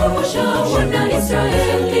 Aliwaosha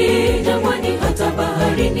wanaisraeli jangwani hata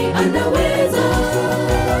baharini. Anaweza.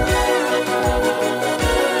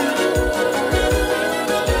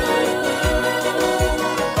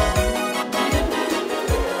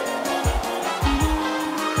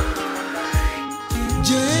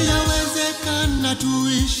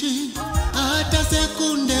 Tuishi hata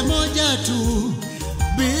sekunde moja tu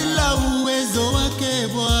bila uwezo wake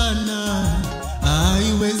Bwana,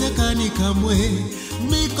 haiwezekani kamwe.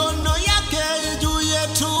 Mikono yake juu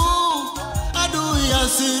yetu, adui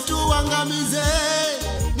asituangamize.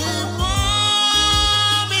 Ni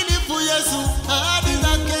mwaminifu Yesu, ahadi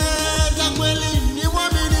zake za kweli. Ni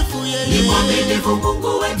mwaminifu yeye, ni mwaminifu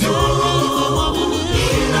Mungu wetu, ni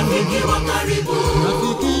rafiki wa karibu.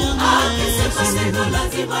 Akisema neno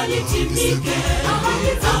lazima litimike.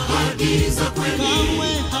 Ahadi za kweli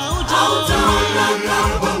hautaona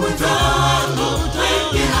pamoja.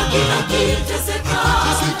 Wengi akiteseka,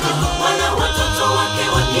 wana watoto wake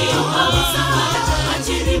wakiomba msaada.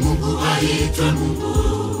 Acheni Mungu aitwe Mungu.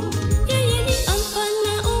 Yeye ni Alfa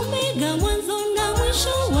na Omega, mwanzo na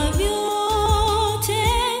mwisho wa vyote.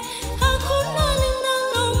 Hakuna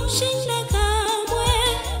linalomshinda kamwe.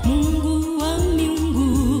 Mungu wa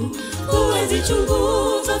miungu, huwezi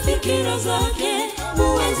chunguza fikira zake,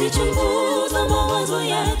 huwezi chunguza mawazo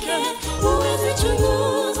yake, huwezi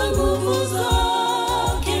chunguza nguvu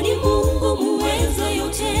zake. Ni Mungu muweza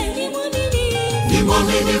yote. Ni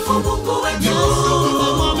mwaminifu Mungu wetu, ni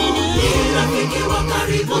rafiki wa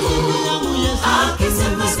karibu.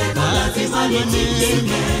 Akisema neno lazima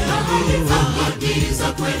litimike. Ahadi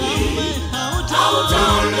za kweli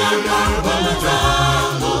hautaona pamoja.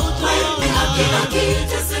 Wengi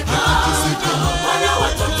akiteseka, wana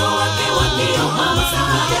watoto wake wakiomba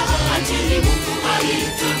msaada. Acheni Mungu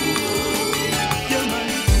aitwe Mungu.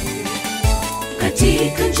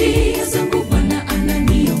 Katika njia zangu Bwana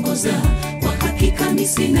ananiongoza, kwa hakika mimi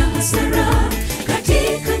sina hasara.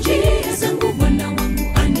 Katika njia zangu Bwana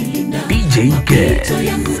wangu anilinda.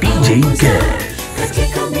 Djkezzkenya.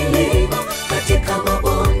 Katika milima, katika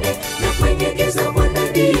mabonde na kwenye giza, Bwana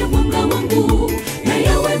ndiye mwanga wangu. Na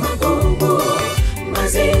yawe magumu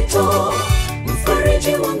mazito,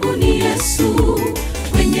 mfariji wangu ni Yesu.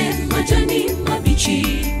 Kwenye majani mabichi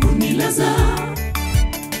unilaza,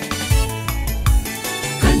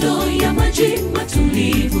 kando ya maji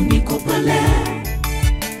matulivu niko pale.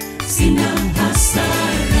 Sina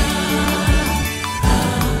hasara.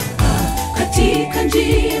 Katika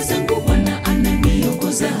njia zangu Bwana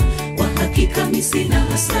ananiongoza, kwa hakika mimi sina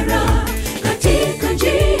hasara. Katika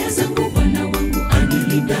njia zangu Bwana wangu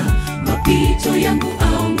anilinda, mapito yangu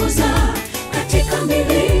aongoza. Katika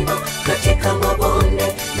milima, katika mabonde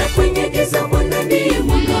na kwenye giza, Bwana ndiye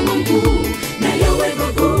mwanga wangu. Na yawe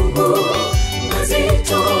magumu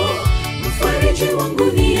mazito, mfariji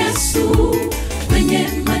wangu ni Yesu. Kwenye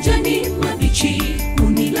majani mabichi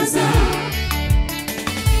unilaza,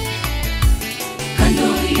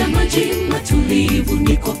 kando ya maji matulivu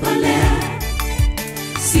niko pale.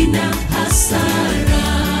 Sina hasara.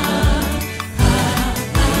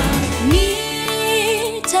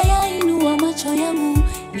 Nitayainua macho yangu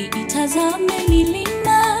niitazame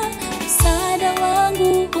milima. Msaada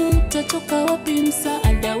wangu utatoka wapi?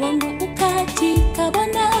 Msaada wangu ukatika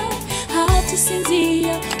Bwana.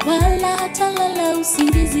 Hatasinzia wala hatalala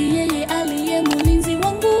usingizi, yeye aliye mlinzi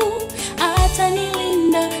wangu.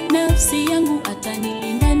 Atanilinda nafsi yangu,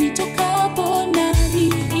 atanilinda nitokapo na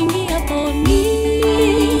niingiapo.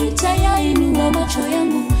 Nitayainua macho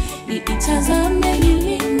yangu niitazame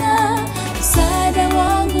milima. Msaada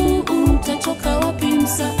wangu utatoka wapi?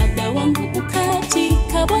 Msaada wangu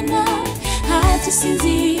ukatika Bwana.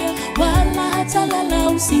 Hatasinzia wala hatalala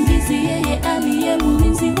usingizi, yeye aliye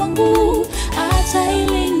mlinzi wangu.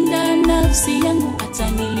 Atailinda nafsi yangu,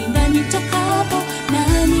 atanilinda nitokapo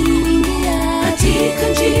na niingia. Katika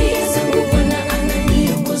njia zangu Bwana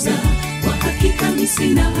ananiongoza, kwa hakika mimi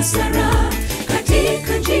sina hasara.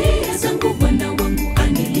 Katika njia zangu Bwana wangu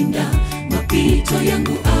anilinda, mapito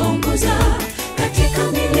yangu aongoza. Katika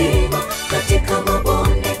milima, katika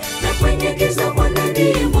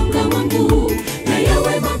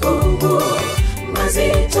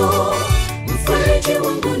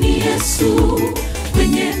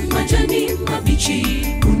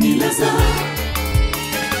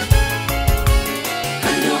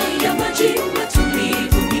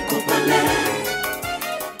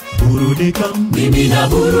Mimi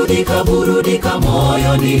naburudika, burudika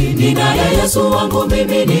moyoni, ninaye Yesu wangu,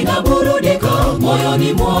 mimi ninaburudika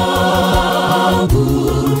moyoni mwangu.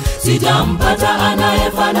 Sijampata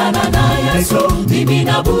anayefanana na Yesu. Mimi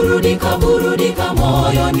naburudika, burudika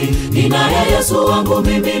moyoni, ninaye Yesu wangu,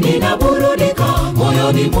 mimi ninaburudika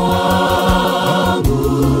moyoni mwangu.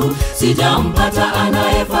 Sijampata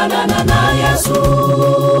anayefanana na Yesu.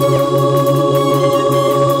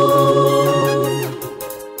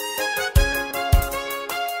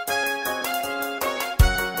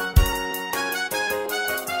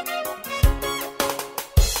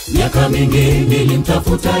 Miaka mingi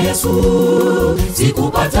nilimtafuta Yesu,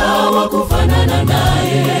 sikupata wa kufanana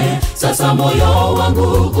naye. Sasa moyo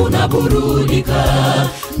wangu unaburudika,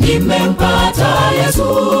 nimempata Yesu.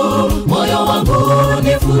 Moyo wangu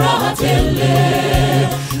ni furaha tele,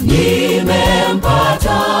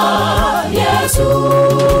 nimempata Yesu.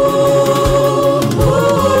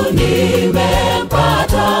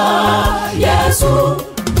 Nimempata Yesu.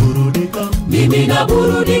 Mimi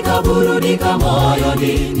naburudika, burudika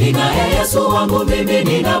moyoni, ninaye Yesu wangu, mimi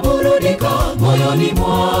ninaburudika moyoni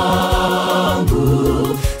mwangu.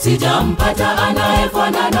 Sijampata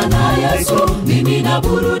anayefanana na Yesu. Mimi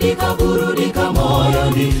naburudika, burudika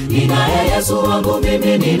moyoni, ninaye Yesu wangu,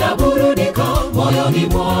 mimi ninaburudika moyoni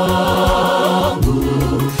mwangu.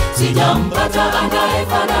 Sijampata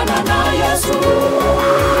anayefanana na Yesu.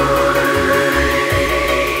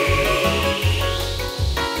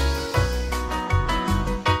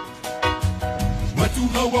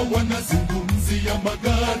 Wanazungumzia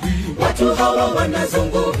magari, watu hawa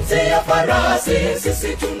wanazungumzia farasi. Sisi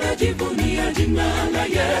tunajivunia jina la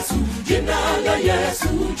Yesu, jina la Yesu,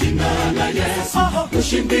 jina la Yesu.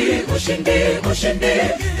 Ushindi, ushindi, ushindi,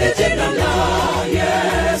 jina la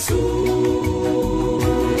Yesu.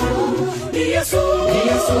 Ni Yesu, ni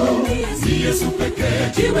Yesu, ni Yesu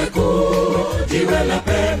pekee. Jiwe kuu, jiwe la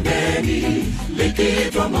pembeni,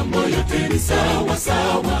 likitwa mambo yote ni sawa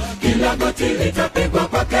sawa. Kila goti litapigwa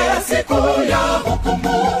kwake siku ya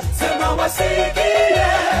hukumu. Sema wasikie,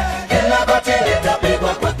 kila goti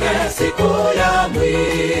litapigwa kwake siku ya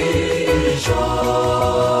mwisho.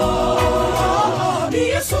 Ni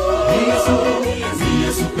Yesu, ni Yesu, ni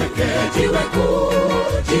Yesu pekee. Jiwe kuu,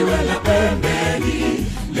 jiwe la pembeni,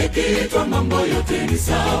 likitwa mambo yote ni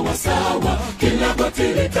sawa sawa. Kila goti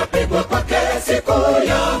litapigwa kwake siku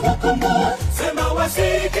ya hukumu. Sema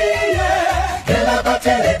wasikie, kila goti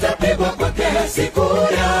litapigwa kwake siku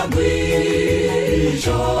ya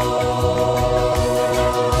mwisho.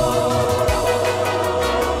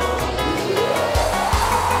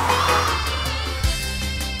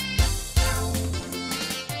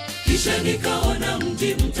 Kisha nikaona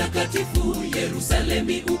mji mtakatifu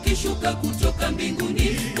Yerusalemi ukishuka kutoka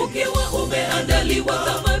mbinguni, ukiwa umeandaliwa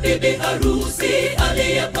kama bibi harusi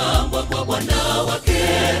aliyepambwa kwa bwana wake.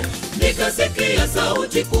 Nikasikia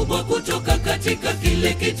sauti kubwa kutoka katika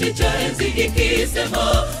kile kiti cha enzi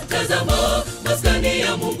ikisema, tazama, maskani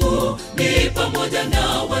ya Mungu ni pamoja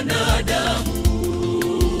na wanadamu.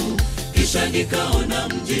 Kisha nikaona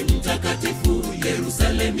mji mtakatifu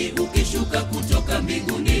Yerusalemi ukishuka kutoka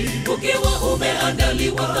mbinguni, ukiwa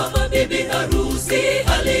umeandaliwa kama bibi harusi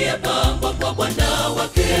aliyepambwa kwa bwana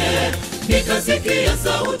wake. Nikasikia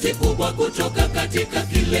sauti kubwa kutoka katika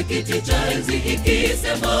kile kiti cha enzi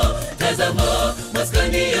ikisema, tazama,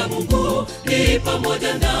 maskani ya Mungu ni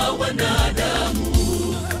pamoja na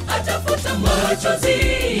wanadamu. Atafuta machozi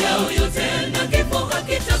yao yote na kifo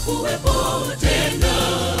hakitakuwepo tena.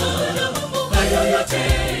 Hayo yote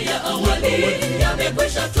ya awali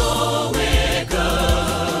yamekwisha toweka.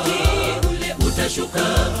 Ule utashuka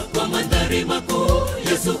kwa mandhari makuu,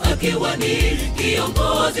 Yesu akiwa ni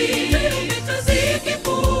kiongozi.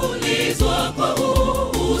 Zikipulizwa kwa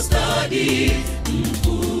ustadi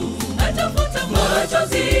mkuu. Atafuta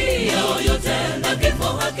machozi yao yote na kifo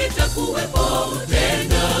hakitakuwepo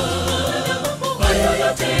tena. Hayo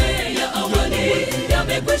yote ya awali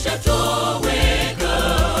yamekwisha toweka.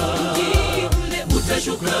 Ule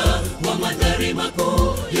utashuka kwa mandhari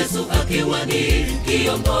makuu, Yesu akiwa ni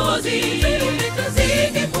kiongozi.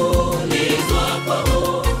 Zikipulizwa kwa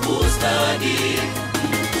ustadi.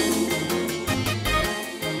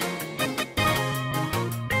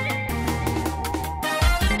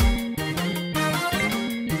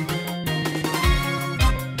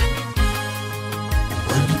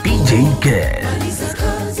 Djkezzkenya.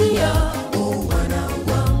 Kazi ya wana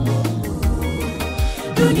wa Mungu.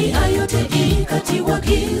 Dunia yote ikatiwa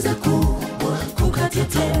giza kubwa,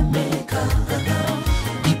 kukatetemeka.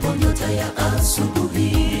 Ndipo nyota ya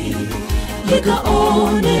asubuhi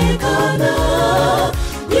ikaonekana.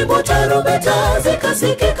 ndipo tarumbeta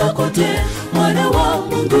zikasikika kote, mwana wa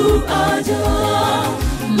Mungu aja.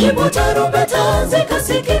 Ndipo tarumbeta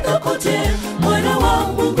zikasikika kote, mwana wa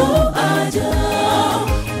Mungu aja.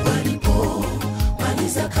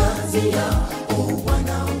 Walipomaliza kazi yao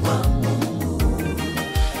wana wa Mungu,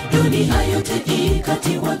 dunia yote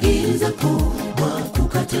ikatiwa giza kubwa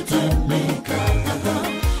kukatetemeka.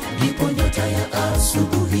 Ndipo nyota ya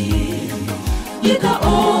asubuhi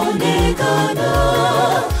ikaonekana,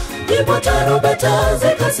 ndipo tarumbeta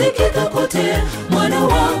zikasikika kote, mwana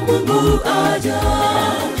wa Mungu aja.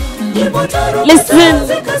 Ndipo tarumbeta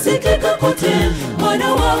zikasikika kote,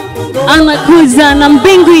 mwana wa Mungu anakuja na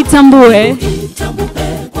mbingu itambue.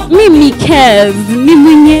 Mimi Kez ni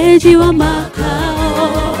mwenyeji wa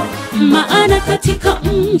makao, maana katika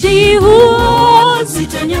mji huo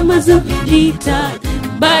sitanyamaza,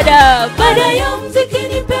 baada ya mziki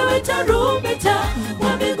nipewe tarumbeta,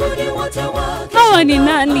 wa mbinguni wote wake. Hawa ni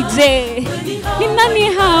nani je? Ni nani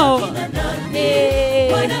hao?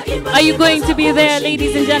 Are you going to be there,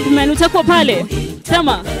 ladies and gentlemen? Utakuwa pale?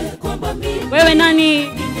 Sema, wewe nani?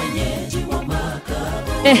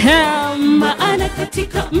 Maana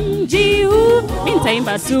katika mji huu mimi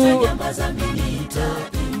nitaimba tu.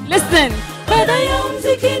 Listen. Baada ya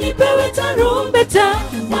mziki nipewe tarumbeta,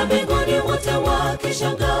 wa mbinguni wote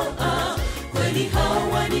wakishangaa. Kweli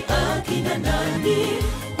hawa ni akina nani?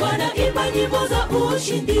 Wanaimba nyimbo za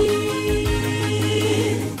ushindi.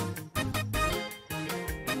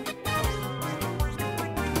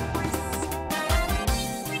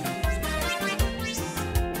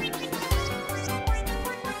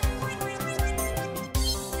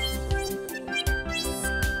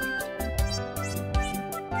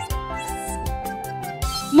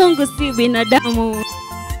 Mungu si binadamu.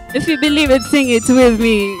 If you believe it, sing it with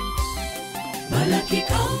me. Malaki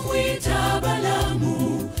kamwita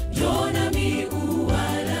Balamu, Jona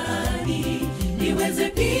miualani, niweze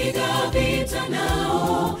piga vita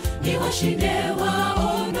nao, niwashinde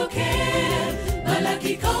waondoke.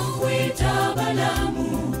 Malaki kamwita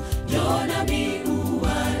Balamu, Jona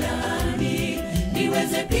miualani,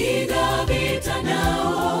 niweze piga vita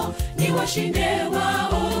nao, niwashinde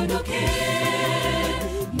waondoke.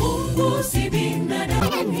 Mungu si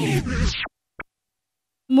binadamu.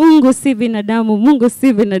 Mungu si binadamu. Mungu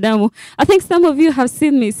si binadamu. I think some of you have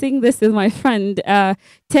seen me sing this with my friend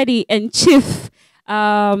Teddy and Chief.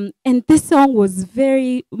 And this song was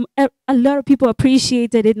a lot of people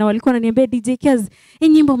appreciated it. Na walikuwa wananiambia DJ Kez, hii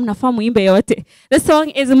nyimbo mnafahamu imbe yote. The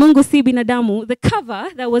song is Mungu si binadamu. The cover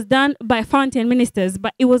that was done by Fountain Ministers,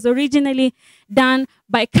 but it was originally done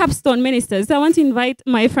by Capstone Ministers. So I want to invite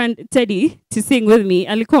my friend Teddy to sing with me.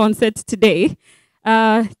 Alikuwa on set today.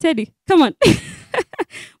 Teddy, come on.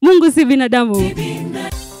 Mungu si binadamu.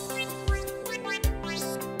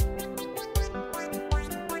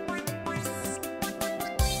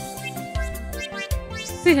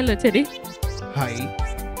 Say hello, Teddy. Hi.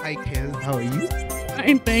 Hi, Kez. How are you?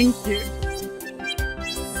 Fine, thank you.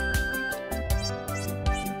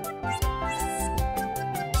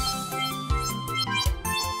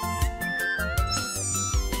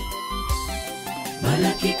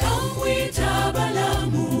 Malaki kamwita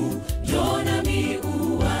Balamu, Jona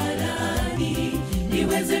miualani,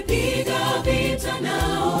 niweze piga vita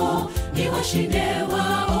nao, niwashinde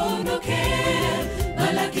waondoke.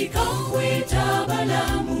 Malaki kamwita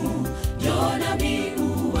Balamu, Jona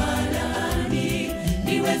miualani,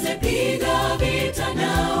 niweze piga vita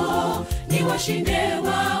nao, niwashinde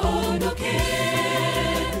waondoke.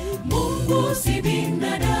 Mungu si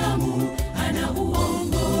binadamu, hana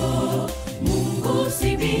uongo. Mungu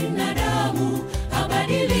si binadamu,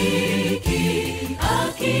 habadiliki.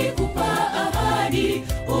 Akikupa ahadi,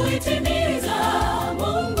 uitimiza.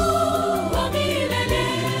 Mungu wa milele.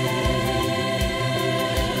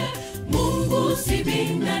 Mungu si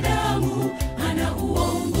binadamu, hana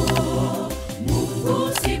uongo.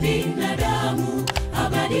 Mungu si binadamu,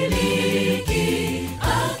 habadiliki.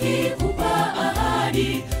 Akikupa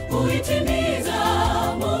ahadi, uitimiza.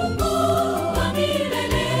 Mungu wa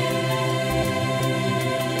milele.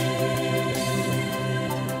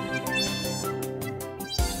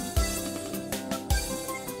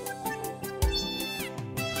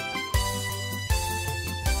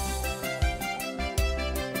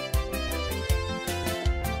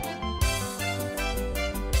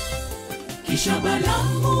 Kisha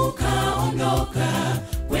Balamu kaondoka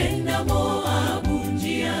kwenda Moabu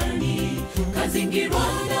njiani, kazingirwa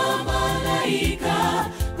na malaika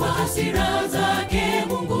kwa hasira zake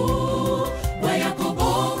Mungu. Wa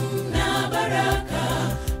Yakobo mna baraka,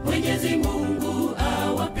 Mwenyezi Mungu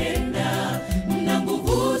awapenda, mna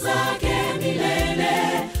nguvu zake milele,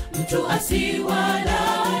 mtu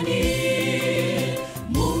asiwalaani.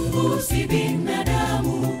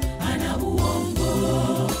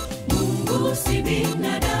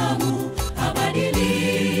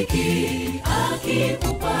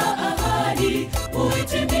 akikupa ahadi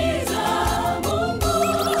uitimiza. Mungu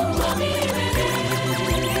wa milele.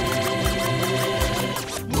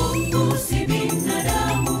 Mungu si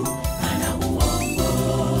binadamu, hana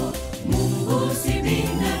uongo. Mungu si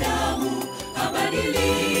binadamu,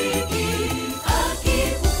 habadiliki.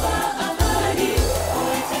 Akikupa ahadi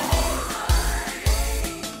uitimiza.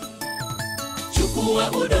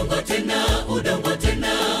 Chukua udongo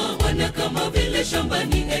tena, wana kama vile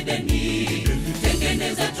shambani Edeni.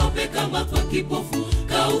 Tengeneza tope kama kwa kipofu,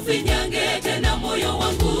 kaufinyange tena moyo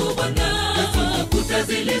wangu Bwana. Kuta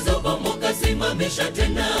zilizobomoka simamisha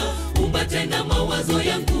tena, umba tena mawazo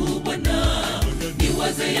yangu Bwana.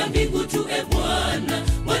 Niwaze ya mbingu tu Bwana,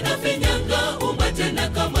 wanafinyanga umba tena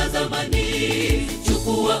kama zamani.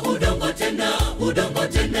 Chukua udongo tena,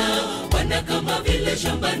 wana kama vile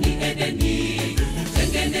shambani Edeni.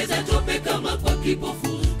 Tengeneza tope kama kwa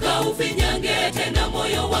kipofu, kaufinyange tena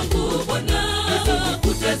moyo wangu Bwana.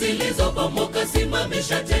 Kuta zilizobomoka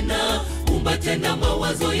simamisha tena, umba tena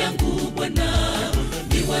mawazo yangu Bwana.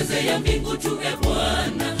 Niwaze ya mbingu tu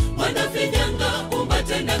Bwana, wanafinyanga umba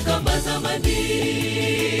tena kama zamani.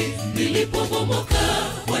 Nilipobomoka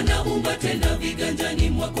wanaumba tena, viganjani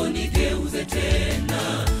mwako nigeuze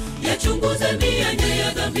tena. Yachunguze mianya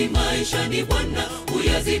ya dhambi maishani Bwana,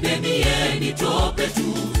 uyazibe mieni tope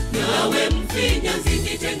tu. Nawe mfinyanzi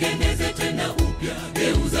nitengeneze tena upya,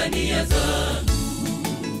 geuza nia zangu.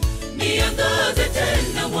 Niangaze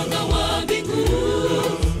tena mwanga wa mbingu,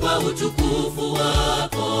 kwa utukufu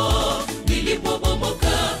wako.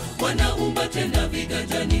 Nilipobomoka wanaumba tena,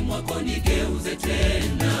 viganjani mwako nigeuze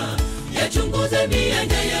tena. Yachunguze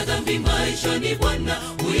mianya ya dhambi maishani Bwana,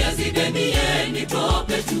 uyazibe mieni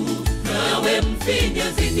tope tu. Nawe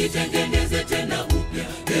mfinyanzi nitengeneze tena upya,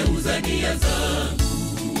 geuza nia zangu.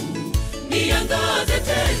 Niangaze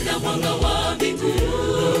tena mwanga wa mbingu,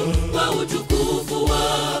 kwa utukufu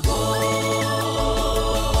wako.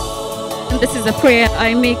 This is a prayer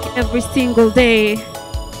I make every single day,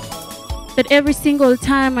 that every single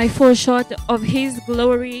time I fall short of His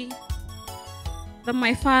glory, that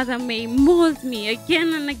my Father may mold me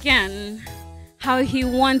again and again how He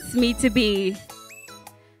wants me to be.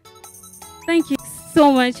 Thank you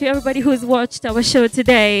so much to everybody who's watched our show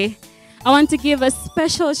today. I want to give a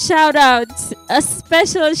special shout out.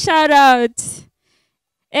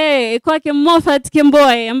 Kwake Moffat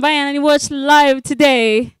Kimboy, ambaye ananiwatch live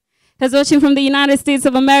today. He's watching from the United States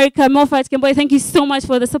of America. Moffat Kimboy, thank you so much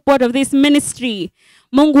for the support of this ministry.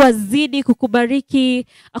 Mungu azidi kukubariki,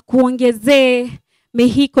 akuongezee. May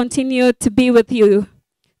He continue to be with you.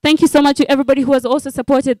 Thank you so much to everybody who has also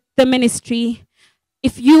supported the ministry.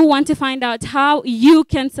 If you want to find out how you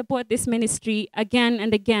can support this ministry again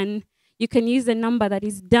and again, you can use the number that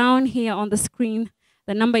is down here on the screen.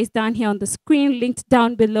 The number is down here on the screen, linked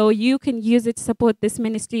down below. You can use it to support this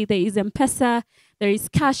ministry. There is M-Pesa, there is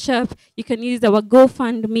Cash App. You can use our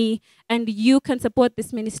GoFundMe, and you can support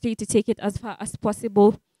this ministry to take it as far as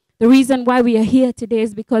possible. The reason why we are here today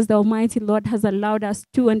is because the Almighty Lord has allowed us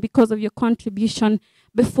to, and because of your contribution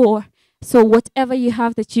before. So whatever you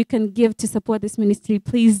have that you can give to support this ministry,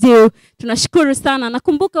 please do. Tunashukuru sana.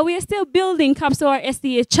 Nakumbuka, we are still building Kapsowar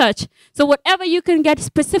SDA Church. So whatever you can get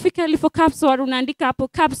specifically for Kapsowar, unaandika hapo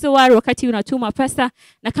Kapsowar wakati unatuma pesa.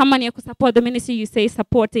 Na kama ni ya kusupport the ministry, you say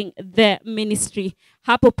supporting the ministry.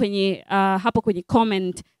 Hapo kwenye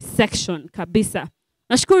comment section kabisa.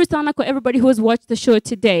 Nashukuru sana kwa everybody who has watched the show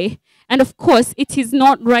today. And of course, it is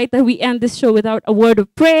not right that we end this show without a word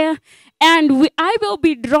of prayer. And I will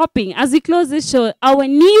be dropping, as we close this show, our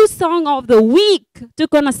new song of the week.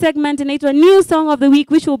 Tuko na segment inaitwa New Song of the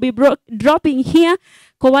Week, which will be dropping here.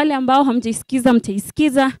 Kwa wale ambao hamjaisikiza,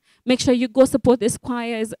 mtaisikiza. Make sure you go support these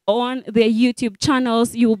choirs on their YouTube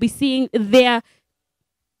channels. You will be seeing their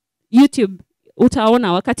YouTube.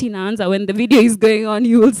 Utaona wakati inaanza, when the video is going on,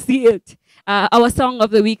 you will see it. Our song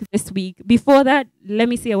of the week this week. Before that, let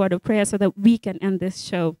me say a word of prayer so that we can end this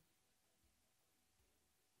show.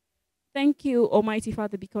 Thank you, Almighty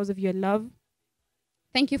Father, because of your love.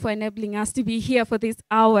 Thank you for enabling us to be here for this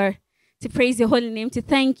hour, to praise your holy name, to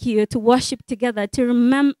thank you, to worship together, to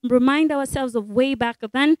remind ourselves of way back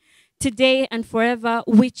then, today, and forever,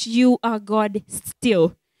 which you are God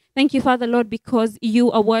still. Thank you, Father, Lord, because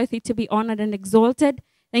you are worthy to be honored and exalted.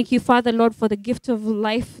 Thank you, Father, Lord, for the gift of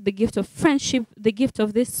life, the gift of friendship, the gift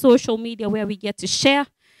of this social media where we get to share.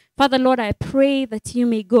 Father, Lord, I pray that you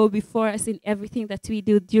may go before us in everything that we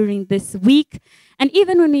do during this week. And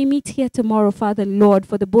even when we meet here tomorrow, Father, Lord,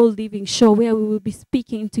 for the Bold Living Show, where we will be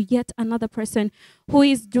speaking to yet another person who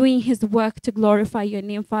is doing his work to glorify your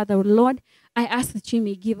name, Father, Lord, I ask that you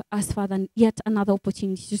may give us, Father, yet another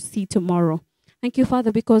opportunity to see tomorrow. Thank you,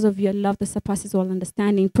 Father, because of your love that surpasses all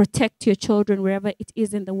understanding. Protect your children wherever it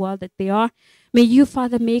is in the world that they are. May you,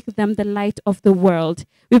 Father, make them the light of the world.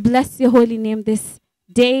 We bless your holy name this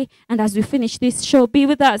day. And as we finish this show, be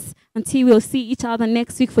with us until we'll see each other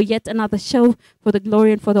next week for yet another show for the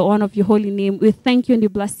glory and for the honor of your holy name. We thank you and we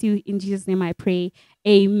bless you. In Jesus' name I pray.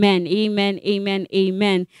 Amen, amen, amen,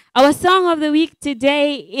 amen. Our song of the week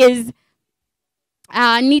today is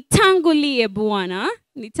Nitangulie Bwana.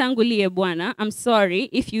 Nitangulie Bwana. I'm sorry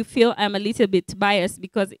if you feel I'm a little bit biased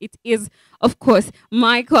because it is, of course,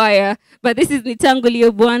 my choir. But this is Nitangulie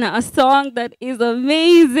Bwana, a song that is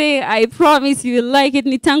amazing. I promise you will like it.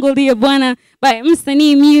 Nitangulie Bwana by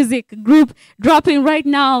Msanii Music Group, dropping right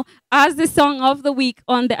now as the song of the week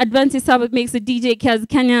on the AdventistSabbath Mix with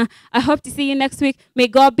Djkezzkenya. I hope to see you next week. May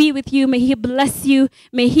God be with you. May he bless you.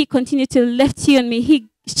 May he continue to lift you, and may he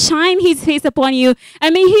shine his face upon you,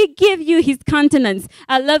 and may he give you his countenance.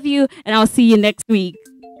 I love you, and I'll see you next week.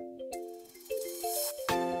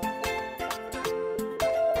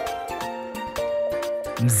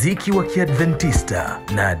 Mziki wa Kiadventista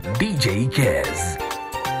na DJ Kez.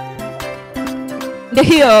 The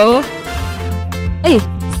hero. Hey,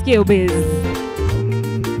 skill biz.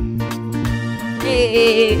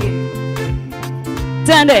 Hey.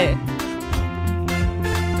 Tande.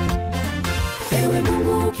 Ewe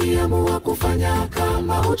Mungu, ukiamua kufanya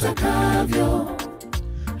kama utakavyo,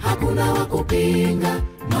 hakuna wa kupinga.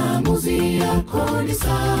 Maamuzi yako ni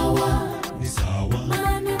sawa, ni sawa.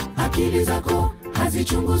 Maana akili zako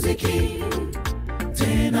hazichunguziki,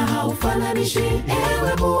 tena haufananishi.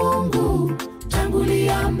 Ewe Mungu,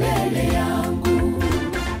 tangulia mbele yangu.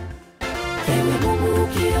 Ewe Mungu,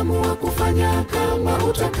 ukiamua kufanya kama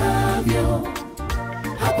utakavyo,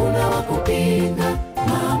 hakuna wa kupinga.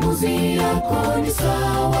 Maamuzi yako ni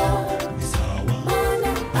sawa, ni sawa.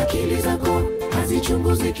 Maana akili zako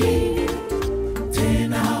hazichunguziki,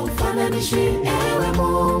 tena haufananishi. Ewe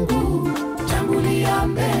Mungu, tangulia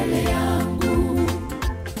mbele yangu.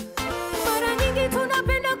 Mara nyingi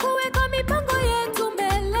tunapenda kuweka mipango yetu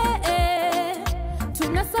mbele,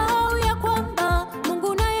 tunasahau ya kwamba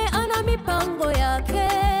Mungu naye ana mipango yake.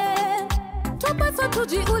 Tupaswa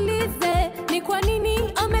tujiulize, ni kwa nini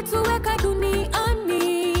ametuweka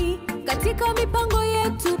duniani? Katika mipango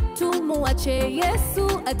yetu tumuache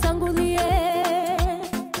Yesu atangulie.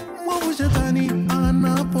 Mwovu shetani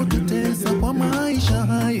anapotutesa kwa maisha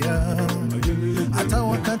haya, hata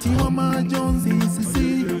wakati wa majonzi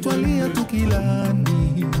sisi twalia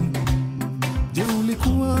tukilani. Je,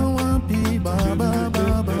 ulikuwa wapi baba,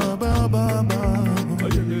 baba, baba, baba?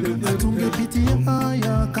 Hatungepitia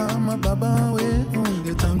haya kama baba we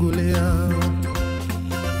ungetangulia.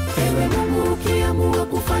 Ewe Mungu, ukiamua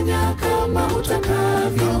kufanya kama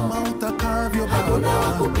utakavyo, hakuna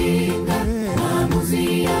wa kupinga.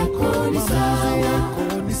 Maamuzi yako ni sawa,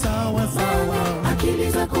 ni sawa, sawa. Akili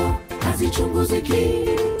zako hazichunguziki,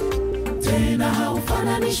 tena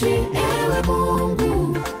haufananishi. Ewe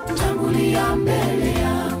Mungu, tangulia mbele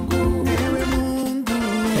yangu. Ewe Mungu,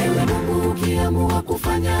 ewe Mungu, ukiamua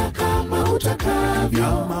kufanya kama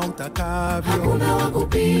utakavyo, hakuna wa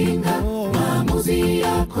kupinga. Maamuzi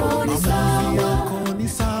yako ni sawa, ni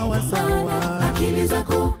sawa, sawa. Akili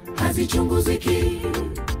zako hazichunguziki,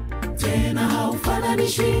 tena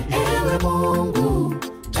haufananishi. Ewe Mungu,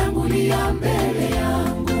 tangulia mbele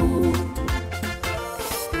yangu.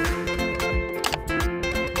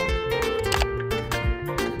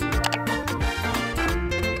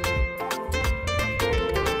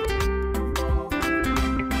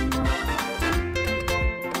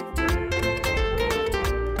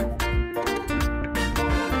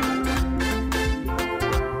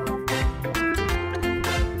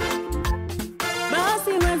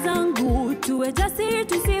 Tuwe jasiri,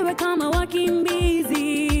 tusiwe kama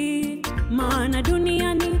wakimbizi. Maana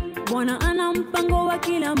duniani Bwana ana mpango wa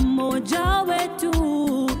kila mmoja wetu.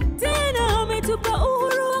 Tena ametupa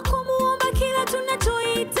uhuru wa kumuomba kila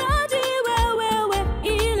tunachohitaji wewe.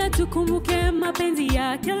 Ila tukumbuke mapenzi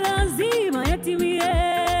yake lazima yatimie.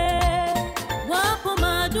 Wapo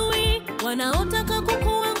maadui wanaotaka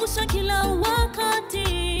kukuangusha kila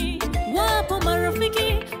wakati. Wapo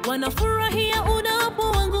marafiki wanafurahia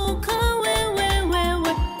unapoanguka wewe.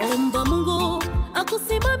 Omba Mungu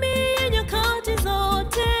akusimamie nyakati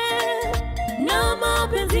zote, na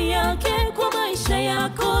mapenzi yake kwa maisha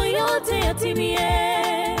yako yote yatimie.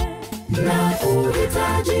 Na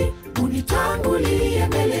kuhitaji unitangulie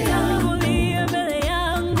mbele yangu,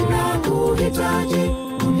 na kuhitaji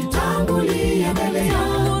unitangulie mbele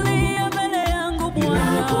yangu,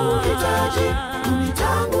 na kuhitaji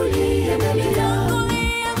unitangulie mbele yangu,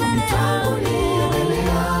 unitangulie mbele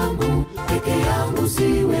yangu. Peke yangu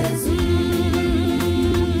siwezi.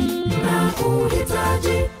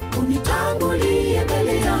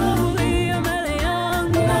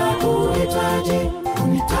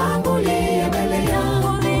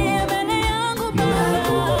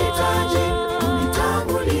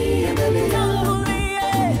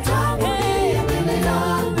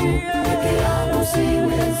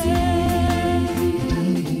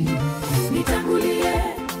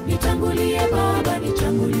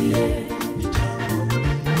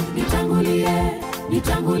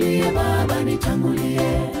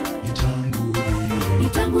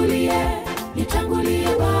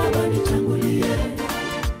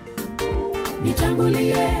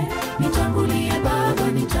 Tangulia